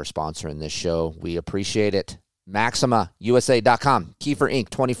for sponsoring this show. We appreciate it. MaximaUSA.com, Kiefer Inc.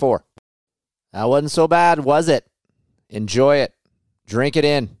 24. That wasn't so bad, was it? Enjoy it. Drink it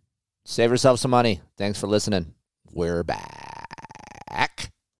in. Save yourself some money. Thanks for listening. We're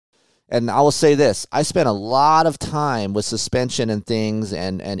back. And I will say this. I spent a lot of time with suspension and things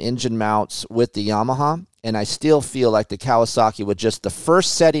and engine mounts with the Yamaha, and I still feel like the Kawasaki, with just the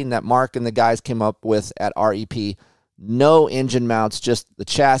first setting that Mark and the guys came up with at REP, no engine mounts, just the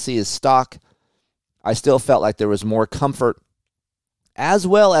chassis is stock. I still felt like there was more comfort as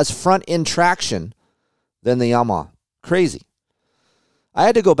well as front-end traction than the Yamaha. Crazy. I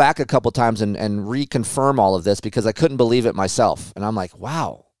had to go back a couple times and reconfirm all of this because I couldn't believe it myself. And I'm like,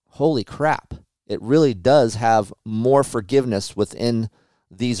 wow, holy crap. It really does have more forgiveness within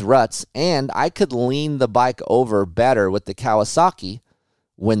these ruts, and I could lean the bike over better with the Kawasaki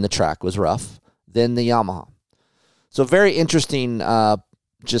when the track was rough than the Yamaha. So very interesting,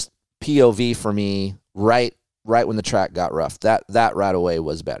 just POV for me right when the track got rough. That right away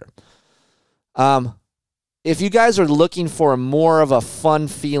was better. If you guys are looking for more of a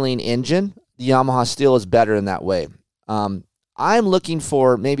fun-feeling engine, the Yamaha still is better in that way. I'm looking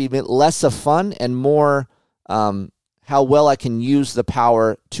for maybe a bit less of fun and more how well I can use the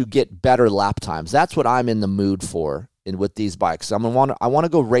power to get better lap times. That's what I'm in the mood for with these bikes. I want to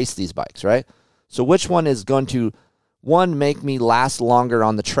go race these bikes, right? So which one is going to, one, make me last longer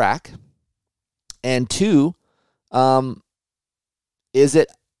on the track, and two, is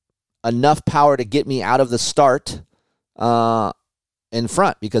it enough power to get me out of the start in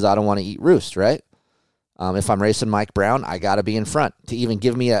front, because I don't want to eat roost, right? If I'm racing Mike Brown, I got to be in front to even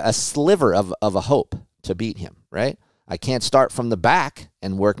give me a sliver of a hope to beat him, right? I can't start from the back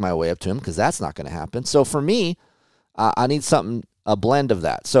and work my way up to him because that's not going to happen. So for me, I need a blend of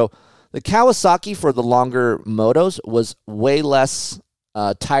that. So the Kawasaki for the longer motos was way less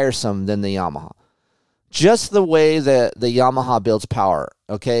tiresome than the Yamaha. just the way that the Yamaha builds power,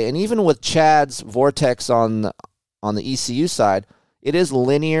 okay? And even with Chad's Vortex on the ECU side, it is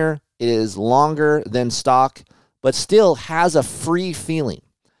linear, it is longer than stock, but still has a free feeling.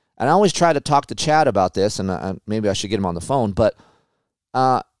 And I always try to talk to Chad about this, and maybe I should get him on the phone, but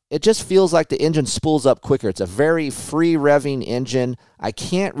it just feels like the engine spools up quicker. It's a very free revving engine. I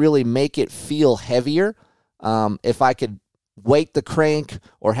can't really make it feel heavier. If I could weight the crank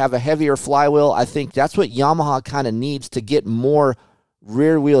or have a heavier flywheel, I think that's what Yamaha kind of needs to get more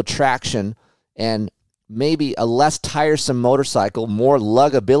rear wheel traction and maybe a less tiresome motorcycle, more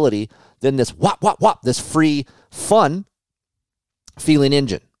luggability than this whop, whop, whop, this free, fun feeling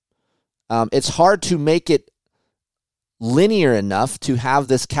engine. It's hard to make it linear enough to have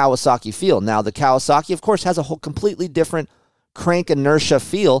this Kawasaki feel. Now, the Kawasaki, of course, has a whole completely different crank inertia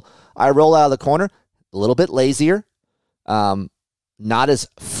feel. I roll out of the corner, a little bit lazier, not as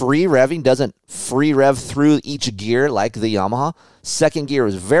free revving, doesn't free rev through each gear like the Yamaha. Second gear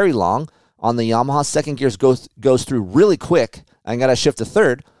is very long on the Yamaha. Second gear goes through really quick. I got to shift to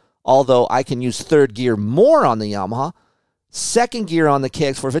third, although I can use third gear more on the Yamaha. Second gear on the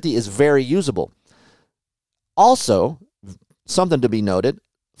KX450 is very usable. Also, something to be noted,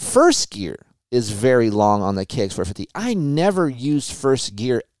 first gear is very long on the KX450. I never use first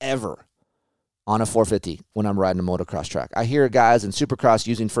gear ever on a 450 when I'm riding a motocross track. I hear guys in Supercross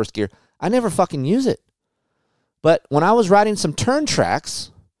using first gear. I never fucking use it. But when I was riding some turn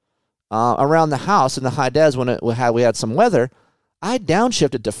tracks around the house in the high des when we had some weather, I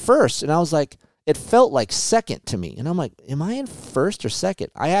downshifted to first, and I was like, it felt like second to me. And I'm like, am I in first or second?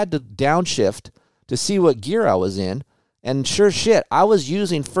 I had to downshift to see what gear I was in. And sure shit, I was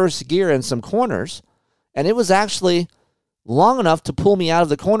using first gear in some corners, and it was actually long enough to pull me out of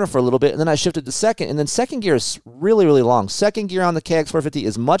the corner for a little bit, and then I shifted to second, and then second gear is really, really long. Second gear on the KX450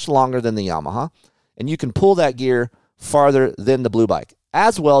 is much longer than the Yamaha, and you can pull that gear farther than the Blue Bike,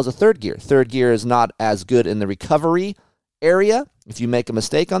 as well as a third gear. Third gear is not as good in the recovery area if you make a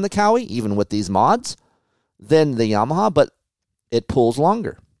mistake on the Cowie, even with these mods, than the Yamaha, but it pulls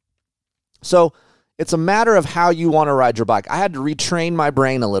longer. So it's a matter of how you want to ride your bike. I had to retrain my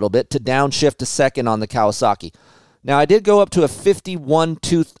brain a little bit to downshift to second on the Kawasaki. Now, I did go up to a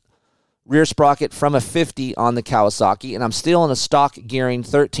 51-tooth rear sprocket from a 50 on the Kawasaki, and I'm still in a stock gearing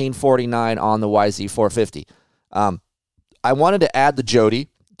 1349 on the YZ450. I wanted to add the Jody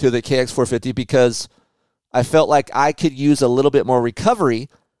to the KX450 because I felt like I could use a little bit more recovery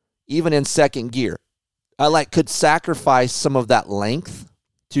even in second gear. I could sacrifice some of that length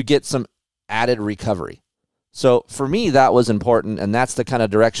to get some added recovery. So for me, that was important, and that's the kind of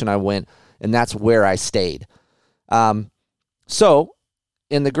direction I went, and that's where I stayed. So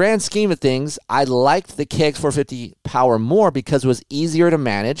in the grand scheme of things, I liked the KX450 power more because it was easier to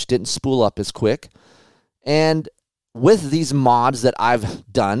manage, didn't spool up as quick. And with these mods that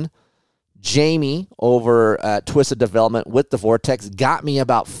I've done, Jamie over at Twisted Development with the Vortex got me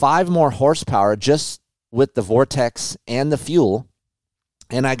about 5 more horsepower just with the Vortex and the fuel.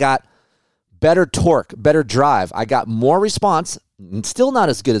 And I got better torque, better drive. I got more response, still not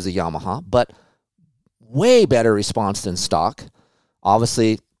as good as a Yamaha, but way better response than stock.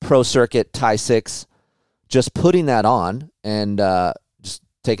 Obviously, Pro Circuit, Tie 6, just putting that on and just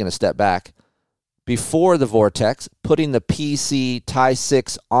taking a step back. Before the Vortex, putting the PC Tie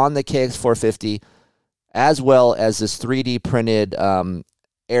 6 on the KX450, as well as this 3D printed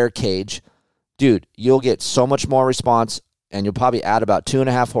air cage. Dude, you'll get so much more response, and you'll probably add about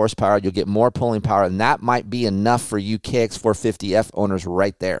 2.5 horsepower. You'll get more pulling power, and that might be enough for you KX450F owners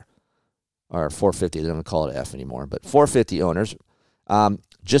right there. Or 450, they don't call it F anymore, but 450 owners.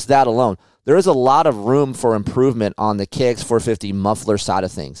 Just that alone. There is a lot of room for improvement on the KX450 muffler side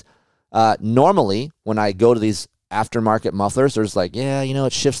of things. Normally, when I go to these aftermarket mufflers, there's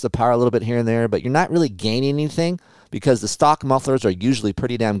it shifts the power a little bit here and there, but you're not really gaining anything because the stock mufflers are usually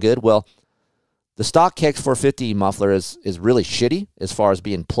pretty damn good. Well, the stock KX450 muffler is really shitty as far as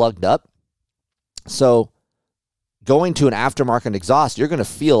being plugged up. So going to an aftermarket exhaust, you're going to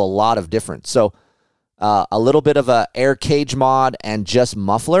feel a lot of difference. So a little bit of a air cage mod and just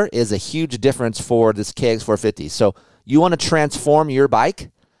muffler is a huge difference for this KX450. So you want to transform your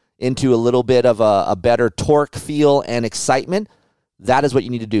bike into a little bit of a better torque feel and excitement. That is what you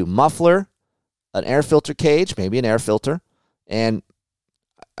need to do. Muffler, an air filter cage, maybe an air filter, and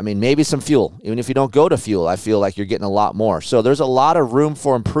maybe some fuel. Even if you don't go to fuel, I feel like you're getting a lot more. So there's a lot of room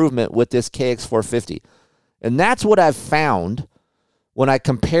for improvement with this KX450. And that's what I've found when I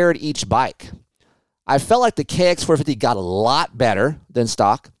compared each bike. I felt like the KX450 got a lot better than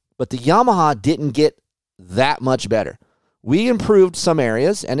stock, but the Yamaha didn't get that much better. We improved some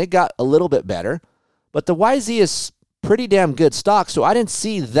areas, and it got a little bit better, But the YZ is pretty damn good stock, so I didn't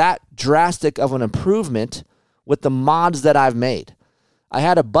see that drastic of an improvement with the mods that I've made. I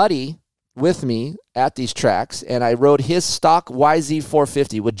had a buddy with me at these tracks, and I rode his stock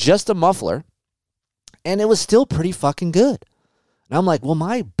YZ450 with just a muffler, and it was still pretty fucking good. And I'm like, well,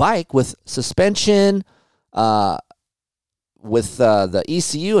 my bike with suspension, with the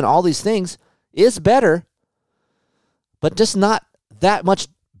ECU and all these things is better, but just not that much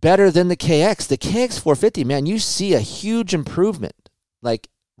better than the KX. The KX450, man, you see a huge improvement, like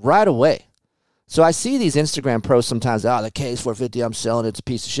right away. So I see these Instagram posts sometimes, the KX450, I'm selling it, it's a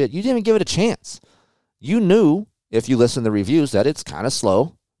piece of shit. You didn't even give it a chance. You knew, if you listen to the reviews, that it's kind of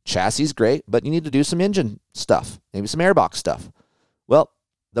slow. Chassis is great, but you need to do some engine stuff, maybe some airbox stuff. Well,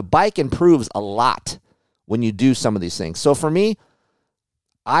 the bike improves a lot when you do some of these things. So for me,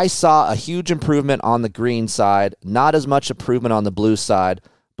 I saw a huge improvement on the green side, not as much improvement on the blue side,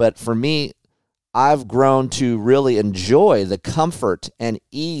 but for me, I've grown to really enjoy the comfort and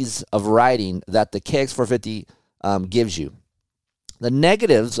ease of riding that the KX450 gives you. The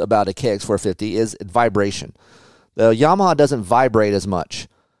negatives about a KX450 is vibration. The Yamaha doesn't vibrate as much.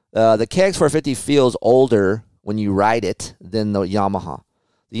 The KX450 feels older when you ride it than the Yamaha.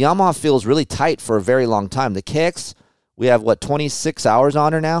 The Yamaha feels really tight for a very long time. The KX, we have, 26 hours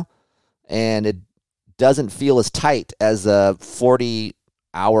on her now, and it doesn't feel as tight as a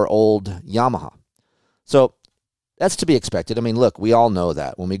 40-hour-old Yamaha. So that's to be expected. I mean, look, we all know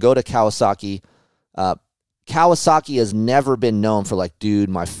that. When we go to Kawasaki, Kawasaki has never been known for dude,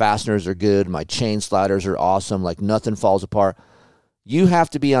 my fasteners are good, my chain sliders are awesome, nothing falls apart. You have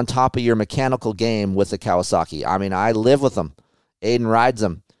to be on top of your mechanical game with the Kawasaki. I mean, I live with them. Aiden rides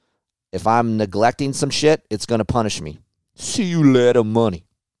them. If I'm neglecting some shit, it's going to punish me. See you later, money.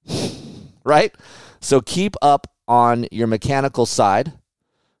 Right? So keep up on your mechanical side,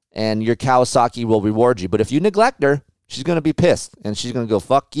 and your Kawasaki will reward you. But if you neglect her, she's going to be pissed, and she's going to go,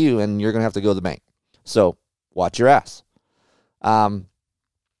 fuck you, and you're going to have to go to the bank. So watch your ass.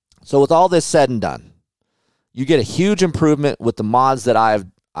 So with all this said and done, you get a huge improvement with the mods that I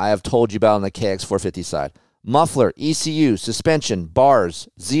have told you about on the KX450 side. Muffler, ECU, suspension, bars,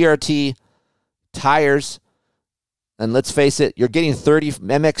 ZRT, tires, and let's face it, you're getting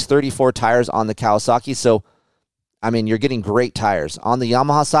MX34 tires on the Kawasaki, so I mean, you're getting great tires. On the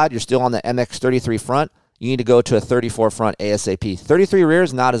Yamaha side, you're still on the MX33 front. You need to go to a 34 front ASAP. 33 rear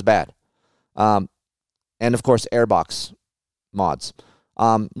is not as bad. And, of course, airbox mods.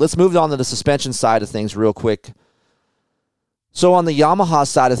 Let's move on to the suspension side of things real quick. So on the Yamaha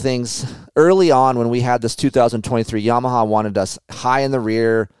side of things, early on when we had this 2023, Yamaha wanted us high in the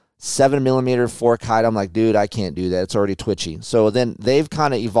rear, 7mm fork height. I'm like, dude, I can't do that. It's already twitchy. So then they've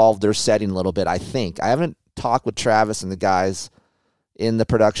kind of evolved their setting a little bit, I think. I haven't talked with Travis and the guys in the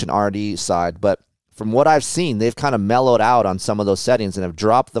production R&D side, but from what I've seen, they've kind of mellowed out on some of those settings and have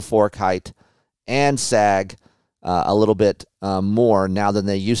dropped the fork height and sag a little bit more now than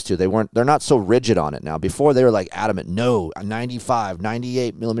they used to. They're not so rigid on it now. Before they were adamant, no, 95,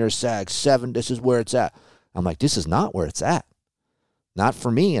 98 millimeter sag, 7, this is where it's at. I'm like, this is not where it's at. Not for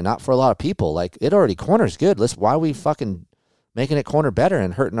me and not for a lot of people. It already corners good. Why are we fucking making it corner better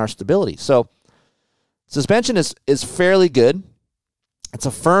and hurting our stability? So suspension is fairly good. It's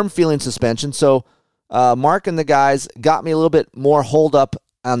a firm feeling suspension. So Mark and the guys got me a little bit more hold up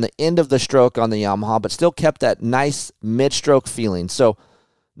on the end of the stroke on the Yamaha, but still kept that nice mid-stroke feeling. So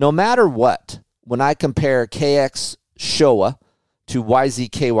no matter what, when I compare KX Showa to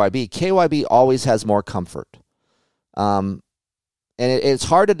YZ KYB, KYB always has more comfort. And it's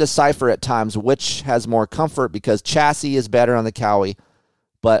hard to decipher at times which has more comfort because chassis is better on the Cowie,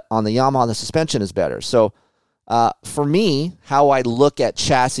 but on the Yamaha, the suspension is better. So for me, how I look at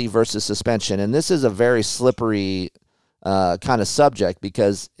chassis versus suspension, and this is a very slippery kind of subject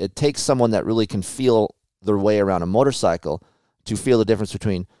because it takes someone that really can feel their way around a motorcycle to feel the difference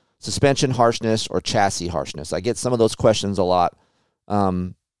between suspension harshness or chassis harshness. I get some of those questions a lot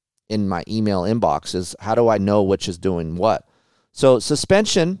in my email inbox is how do I know which is doing what? So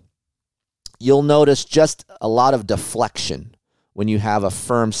suspension, you'll notice just a lot of deflection when you have a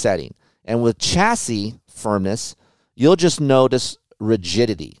firm setting. And with chassis firmness, you'll just notice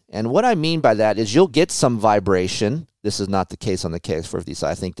rigidity. And what I mean by that is you'll get some vibration. This is not the case on the KX450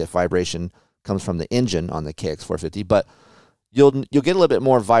 side. I think the vibration comes from the engine on the KX450, but you'll get a little bit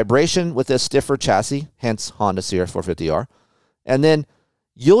more vibration with a stiffer chassis, hence Honda CR450R. And then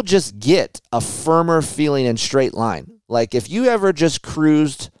you'll just get a firmer feeling in straight line. Like if you ever just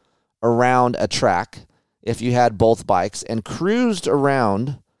cruised around a track, if you had both bikes and cruised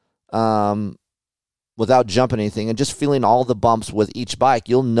around without jumping anything and just feeling all the bumps with each bike,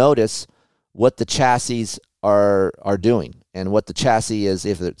 you'll notice what the chassis are doing and what the chassis is,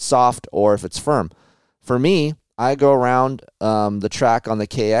 if it's soft or if it's firm. For me, I go around the track on the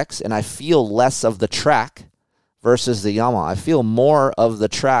KX and I feel less of the track versus the Yamaha. I feel more of the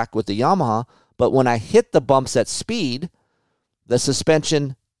track with the Yamaha, but when I hit the bumps at speed, the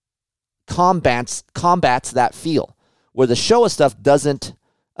suspension combats that feel, where the Showa stuff doesn't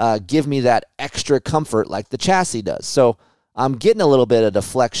give me that extra comfort like the chassis does. So I'm getting a little bit of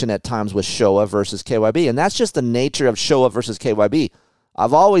deflection at times with Showa versus KYB, and that's just the nature of Showa versus KYB.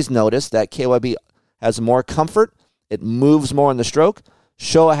 I've always noticed that KYB has more comfort. It moves more in the stroke.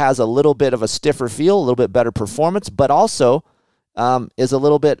 Showa has a little bit of a stiffer feel, a little bit better performance, but also is a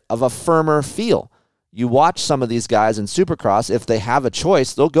little bit of a firmer feel. You watch some of these guys in Supercross, if they have a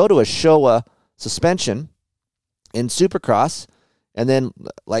choice, they'll go to a Showa suspension in Supercross, and then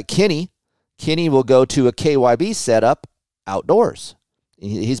like Kenny will go to a KYB setup outdoors.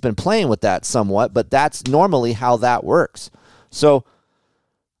 He's been playing with that somewhat, but that's normally how that works. So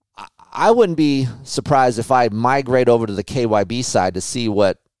I wouldn't be surprised if I migrate over to the KYB side to see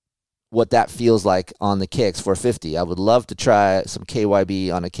what that feels like on the KX450. I would love to try some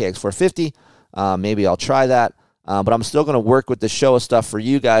KYB on a KX450. Maybe I'll try that, but I'm still going to work with the Showa stuff for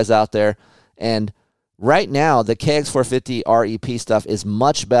you guys out there. And right now, the KX450 REP stuff is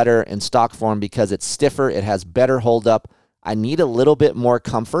much better in stock form because it's stiffer. It has better hold up. I need a little bit more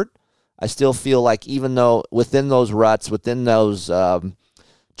comfort. I still feel like even though within those ruts, within those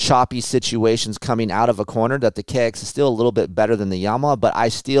choppy situations coming out of a corner, that the KX is still a little bit better than the Yamaha, but I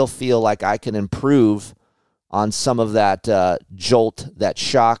still feel like I can improve on some of that jolt, that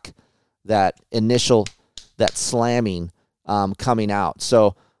shock, that initial, that slamming coming out.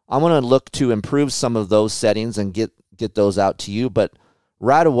 So I'm going to look to improve some of those settings and get those out to you. But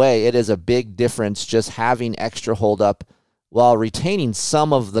right away, it is a big difference just having extra hold up while retaining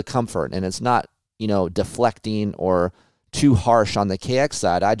some of the comfort. And it's not, deflecting or too harsh on the KX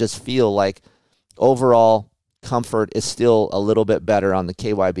side. I just feel like overall comfort is still a little bit better on the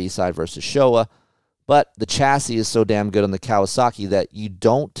KYB side versus Showa. But the chassis is so damn good on the Kawasaki that you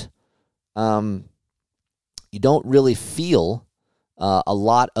don't really feel a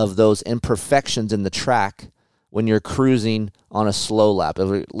lot of those imperfections in the track when you're cruising on a slow lap.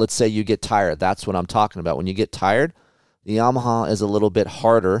 Let's say you get tired. That's what I'm talking about. When you get tired, the Yamaha is a little bit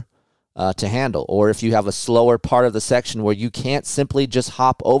harder to handle. Or if you have a slower part of the section where you can't simply just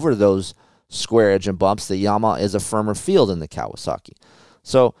hop over those square edge and bumps, the Yamaha is a firmer feel than the Kawasaki.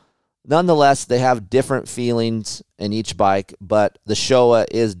 So nonetheless, they have different feelings in each bike, but the Showa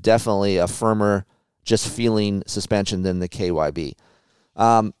is definitely a firmer, just feeling suspension than the KYB.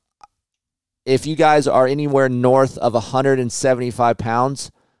 If you guys are anywhere north of 175 pounds,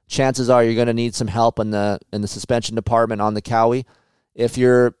 chances are you're going to need some help in the suspension department on the Cowie. If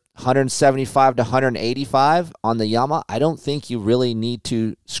you're 175 to 185 on the Yamaha, I don't think you really need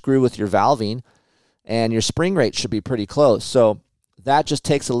to screw with your valving, and your spring rate should be pretty close. So that just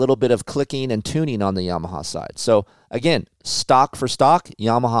takes a little bit of clicking and tuning on the Yamaha side. So again, stock for stock,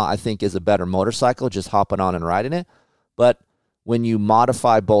 Yamaha I think is a better motorcycle, just hopping on and riding it. But when you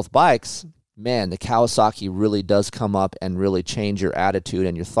modify both bikes, man, the Kawasaki really does come up and really change your attitude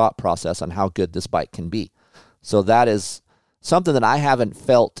and your thought process on how good this bike can be. So that is something that I haven't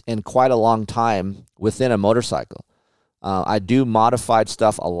felt in quite a long time within a motorcycle. I do modified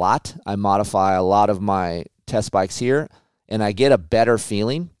stuff a lot. I modify a lot of my test bikes here, and I get a better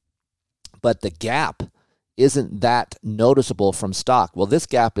feeling, but the gap isn't that noticeable from stock. Well, this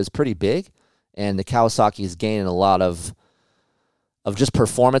gap is pretty big, and the Kawasaki is gaining a lot of just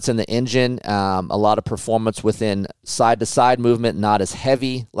performance in the engine, a lot of performance within side-to-side movement, not as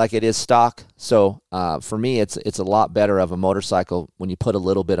heavy like it is stock. So for me, it's a lot better of a motorcycle when you put a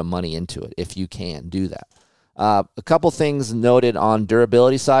little bit of money into it, if you can do that. A couple things noted on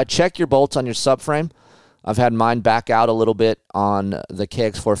durability side. Check your bolts on your subframe. I've had mine back out a little bit on the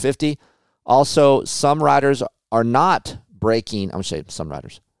KX450. Also, some riders are not breaking, I'm going to say some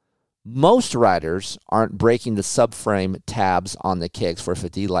riders. Most riders aren't breaking the subframe tabs on the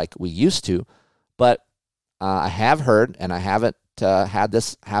KX450 like we used to, but I have heard, and I haven't had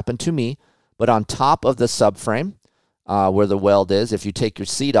this happen to me, but on top of the subframe, where the weld is, if you take your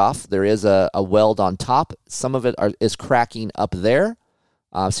seat off, there is a weld on top. Some of it is cracking up there.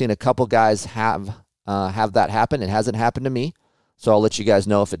 I've seen a couple guys have that happen. It hasn't happened to me, so I'll let you guys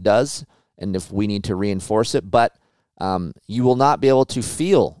know if it does and if we need to reinforce it. But you will not be able to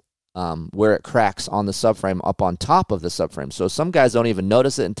feel where it cracks on the subframe up on top of the subframe. So some guys don't even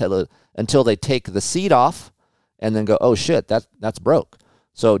notice it until they take the seat off and then go, oh shit, that's broke.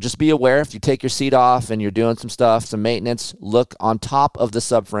 So just be aware if you take your seat off and you're doing some stuff, some maintenance, look on top of the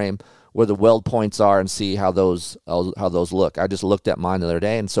subframe where the weld points are and see how those look. I just looked at mine the other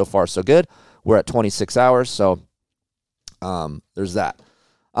day, and so far so good. We're at 26 hours, so there's that.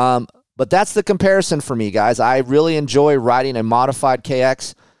 But that's the comparison for me, guys. I really enjoy riding a modified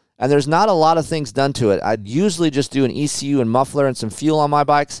KX, and there's not a lot of things done to it. I'd usually just do an ECU and muffler and some fuel on my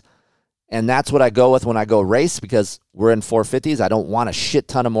bikes, and that's what I go with when I go race because we're in 450s. I don't want a shit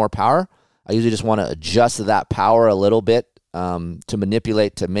ton of more power. I usually just want to adjust that power a little bit to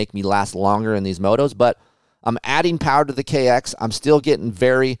manipulate to make me last longer in these motos. But I'm adding power to the KX. I'm still getting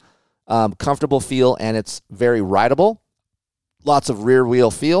very comfortable feel, and it's very rideable. Lots of rear wheel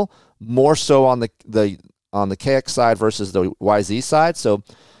feel, more so on the KX side versus the YZ side. So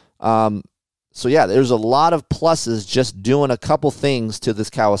yeah, there's a lot of pluses just doing a couple things to this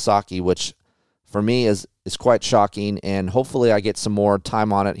Kawasaki, which for me is quite shocking, and hopefully I get some more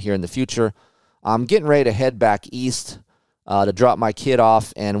time on it here in the future. I'm getting ready to head back east to drop my kid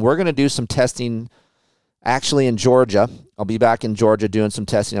off, and we're going to do some testing actually in Georgia. I'll be back in Georgia doing some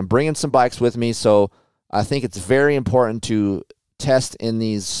testing. I'm bringing some bikes with me, so I think it's very important to test in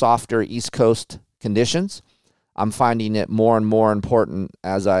these softer East Coast conditions. I'm finding it more and more important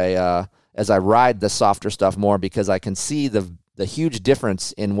as I ride the softer stuff more because I can see the huge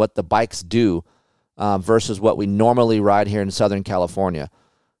difference in what the bikes do versus what we normally ride here in Southern California.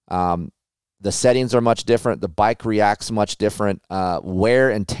 The settings are much different. The bike reacts much different. Wear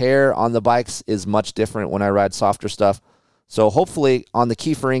and tear on the bikes is much different when I ride softer stuff. So hopefully on the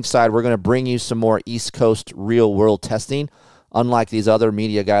Kiefer Inc. side, we're going to bring you some more East Coast real world testing, unlike these other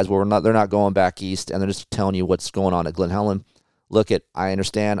media guys where they're not going back east and they're just telling you what's going on at Glen Helen. Look, I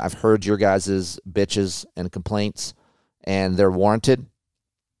understand. I've heard your guys' bitches and complaints, and they're warranted.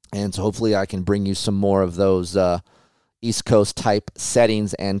 And so hopefully I can bring you some more of those East Coast type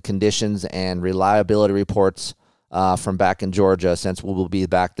settings and conditions and reliability reports from back in Georgia, since we will be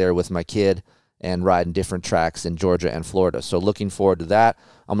back there with my kid and riding different tracks in Georgia and Florida. So looking forward to that.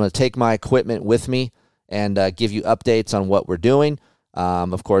 I'm going to take my equipment with me and give you updates on what we're doing.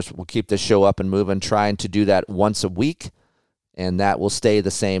 Of course, we'll keep this show up and moving, trying to do that once a week, and that will stay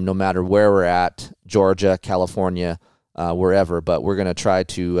the same no matter where we're at, Georgia, California, wherever. But we're going to try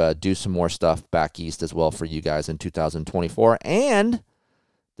to do some more stuff back east as well for you guys in 2024. And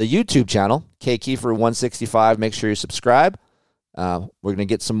the YouTube channel, KX450, make sure you subscribe. We're going to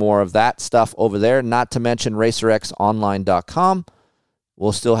get some more of that stuff over there, not to mention RacerXOnline.com.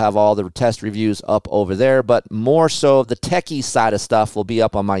 We'll still have all the test reviews up over there, but more so the techie side of stuff will be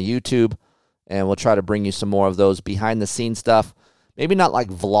up on my YouTube, and we'll try to bring you some more of those behind-the-scenes stuff. Maybe not like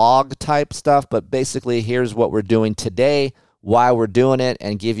vlog-type stuff, but basically here's what we're doing today, why we're doing it,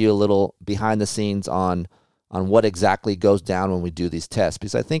 and give you a little behind-the-scenes on what exactly goes down when we do these tests,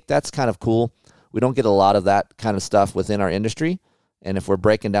 because I think that's kind of cool. We don't get a lot of that kind of stuff within our industry, and if we're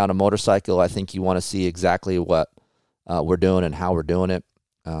breaking down a motorcycle, I think you want to see exactly what we're doing and how we're doing it,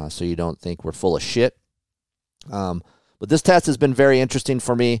 so you don't think we're full of shit. But this test has been very interesting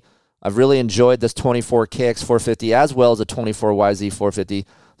for me. I've really enjoyed this 24 KX450 as well as a 24 YZ450.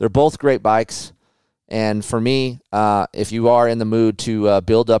 They're both great bikes, and for me, if you are in the mood to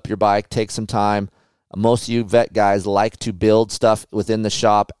build up your bike, take some time. Most of you vet guys like to build stuff within the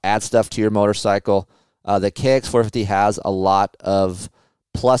shop, add stuff to your motorcycle. The KX450 has a lot of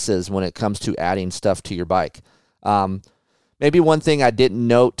pluses when it comes to adding stuff to your bike. Maybe one thing I didn't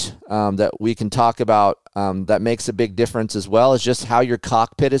note that we can talk about that makes a big difference as well is just how your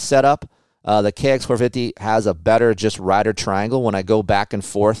cockpit is set up. The KX450 has a better just rider triangle. When I go back and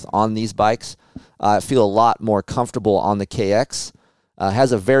forth on these bikes, I feel a lot more comfortable on the KX.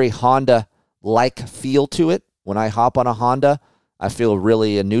 Has a very Honda-like feel to it. When I hop on a Honda, I feel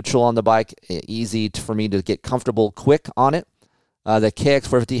really neutral on the bike, easy for me to get comfortable quick on it. The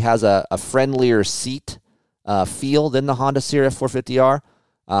KX450 has a friendlier seat feel than the Honda CRF450R,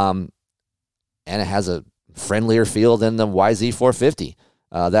 and it has a friendlier feel than the YZ450.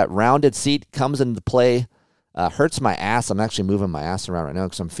 That rounded seat comes into play, hurts my ass. I'm actually moving my ass around right now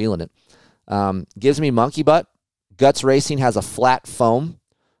because I'm feeling it. Gives me monkey butt. Guts Racing has a flat foam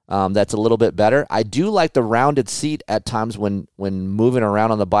that's a little bit better. I do like the rounded seat at times when moving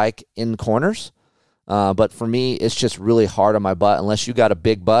around on the bike in corners, but for me, it's just really hard on my butt. Unless you got a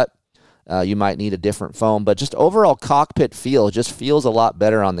big butt, you might need a different foam. But just overall cockpit feel just feels a lot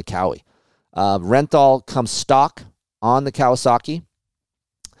better on the Cowie. Renthal comes stock on the Kawasaki.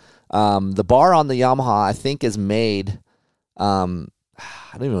 The bar on the Yamaha, I think, is made, I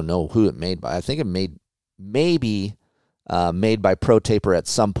don't even know who it made by. I think it maybe made by Pro Taper at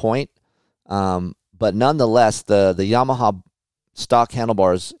some point. But nonetheless, the Yamaha stock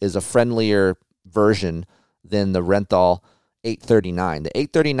handlebars is a friendlier version than the Renthal. 839. The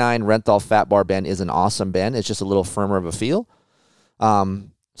 839 Renthal Fat Bar bend is an awesome bend. It's just a little firmer of a feel.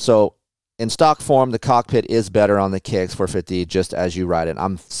 So in stock form, the cockpit is better on the KX450 just as you ride it.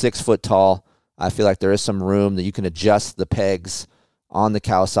 I'm 6 foot tall. I feel like there is some room that you can adjust the pegs on the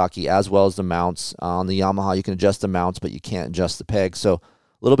Kawasaki as well as the mounts. On the Yamaha, you can adjust the mounts, but you can't adjust the pegs. So a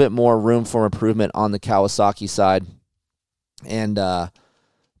little bit more room for improvement on the Kawasaki side. And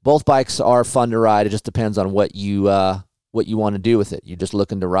both bikes are fun to ride. It just depends on what you want to do with it. You're just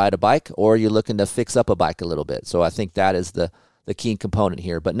looking to ride a bike, or you're looking to fix up a bike a little bit. So I think that is the key component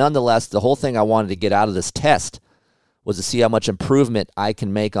here. But nonetheless, the whole thing I wanted to get out of this test was to see how much improvement I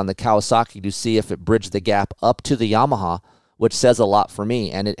can make on the Kawasaki to see if it bridged the gap up to the Yamaha, which says a lot for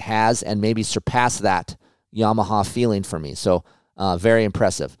me. And it has, and maybe surpassed that Yamaha feeling for me. So very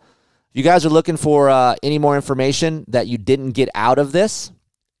impressive. If you guys are looking for any more information that you didn't get out of this,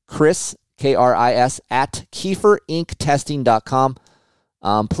 Chris, K-R-I-S, at KieferIncTesting.com.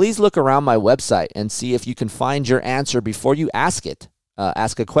 Please look around my website and see if you can find your answer before you ask it.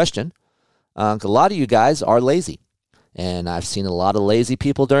 Ask a question. A lot of you guys are lazy, and I've seen a lot of lazy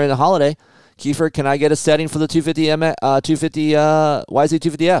people during the holiday. Kiefer, can I get a setting for the 250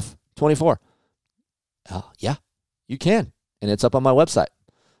 YZ450F 24? Yeah, you can, and it's up on my website.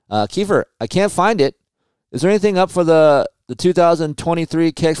 Kiefer, I can't find it. Is there anything up for the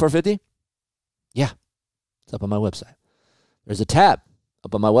 2023 KX450? Yeah, it's up on my website. There's a tab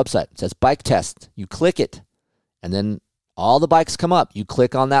up on my website. It says bike test. You click it, and then all the bikes come up. You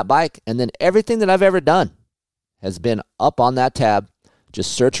click on that bike, and then everything that I've ever done has been up on that tab.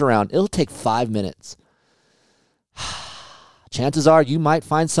 Just search around. It'll take 5 minutes. Chances are you might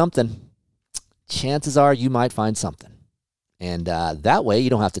find something. And that way you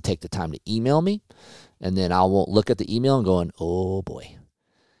don't have to take the time to email me, and then I won't look at the email and going, oh boy.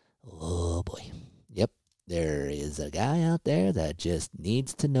 Yep, there is a guy out there that just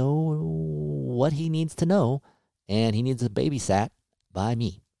needs to know what he needs to know, and he needs a babysat by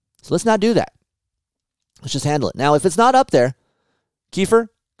me. So let's not do that. Let's just handle it. Now, if it's not up there, Kiefer,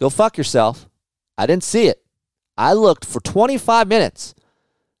 go fuck yourself. I didn't see it. I looked for 25 minutes,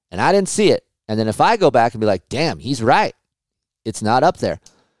 and I didn't see it. And then if I go back and be like, damn, he's right. It's not up there.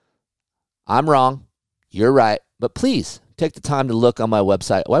 I'm wrong. You're right. But please take the time to look on my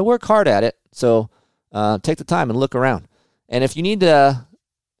website. Well, I work hard at it, so take the time and look around. And if you need to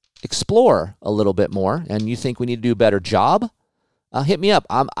explore a little bit more and you think we need to do a better job, hit me up.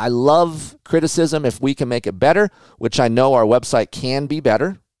 I love criticism if we can make it better, which I know our website can be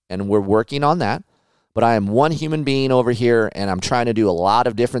better, and we're working on that. But I am one human being over here, and I'm trying to do a lot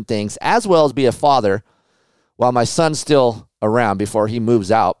of different things, as well as be a father while my son's still around before he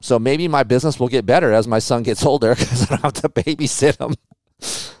moves out. So maybe my business will get better as my son gets older because I don't have to babysit him.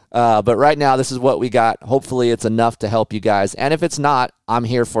 But right now, this is what we got. Hopefully, it's enough to help you guys. And if it's not, I'm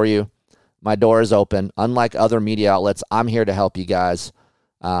here for you. My door is open. Unlike other media outlets, I'm here to help you guys.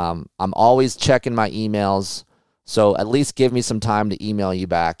 I'm always checking my emails. So at least give me some time to email you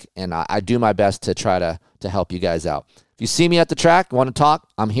back. And I do my best to try to help you guys out. If you see me at the track, want to talk,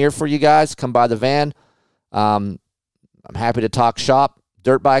 I'm here for you guys. Come by the van. I'm happy to talk shop,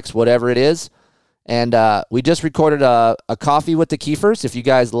 dirt bikes, whatever it is. And we just recorded a coffee with the Kiefers. If you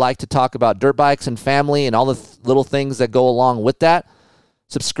guys like to talk about dirt bikes and family and all the little things that go along with that,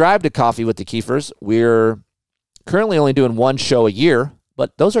 subscribe to Coffee with the Kiefers. We're currently only doing one show a year,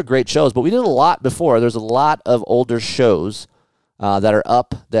 but those are great shows. But we did a lot before. There's a lot of older shows that are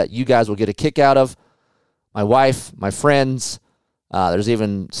up that you guys will get a kick out of. My wife, my friends, there's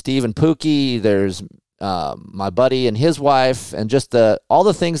even Steve and Pookie. There's my buddy and his wife, and just all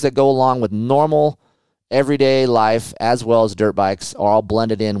the things that go along with normal everyday life as well as dirt bikes are all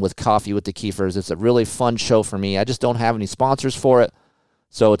blended in with Coffee with the Kiefers. It's a really fun show for me. I just don't have any sponsors for it,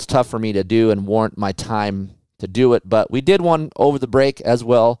 so it's tough for me to do and warrant my time to do it. But we did one over the break as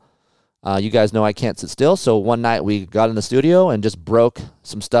well. You guys know I can't sit still, so one night we got in the studio and just broke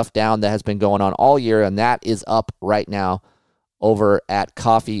some stuff down that has been going on all year, and that is up right now over at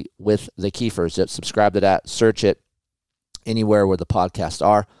Coffee with the Kiefers. Just subscribe to that, search it anywhere where the podcasts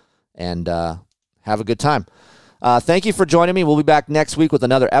are, and have a good time. Thank you for joining me. We'll be back next week with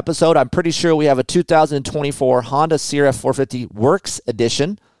another episode. I'm pretty sure we have a 2024 Honda CRF 450 Works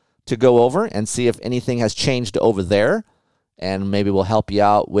Edition to go over and see if anything has changed over there, and maybe we'll help you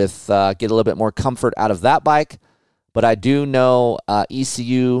out with get a little bit more comfort out of that bike. But I do know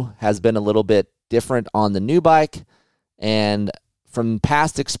ECU has been a little bit different on the new bike, and from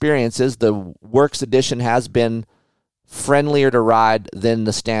past experiences, the Works Edition has been friendlier to ride than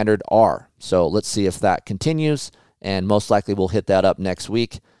the standard R. So let's see if that continues, and most likely we'll hit that up next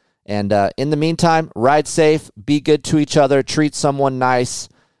week. And in the meantime, ride safe, be good to each other, treat someone nice,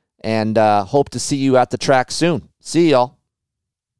 and hope to see you at the track soon. See y'all.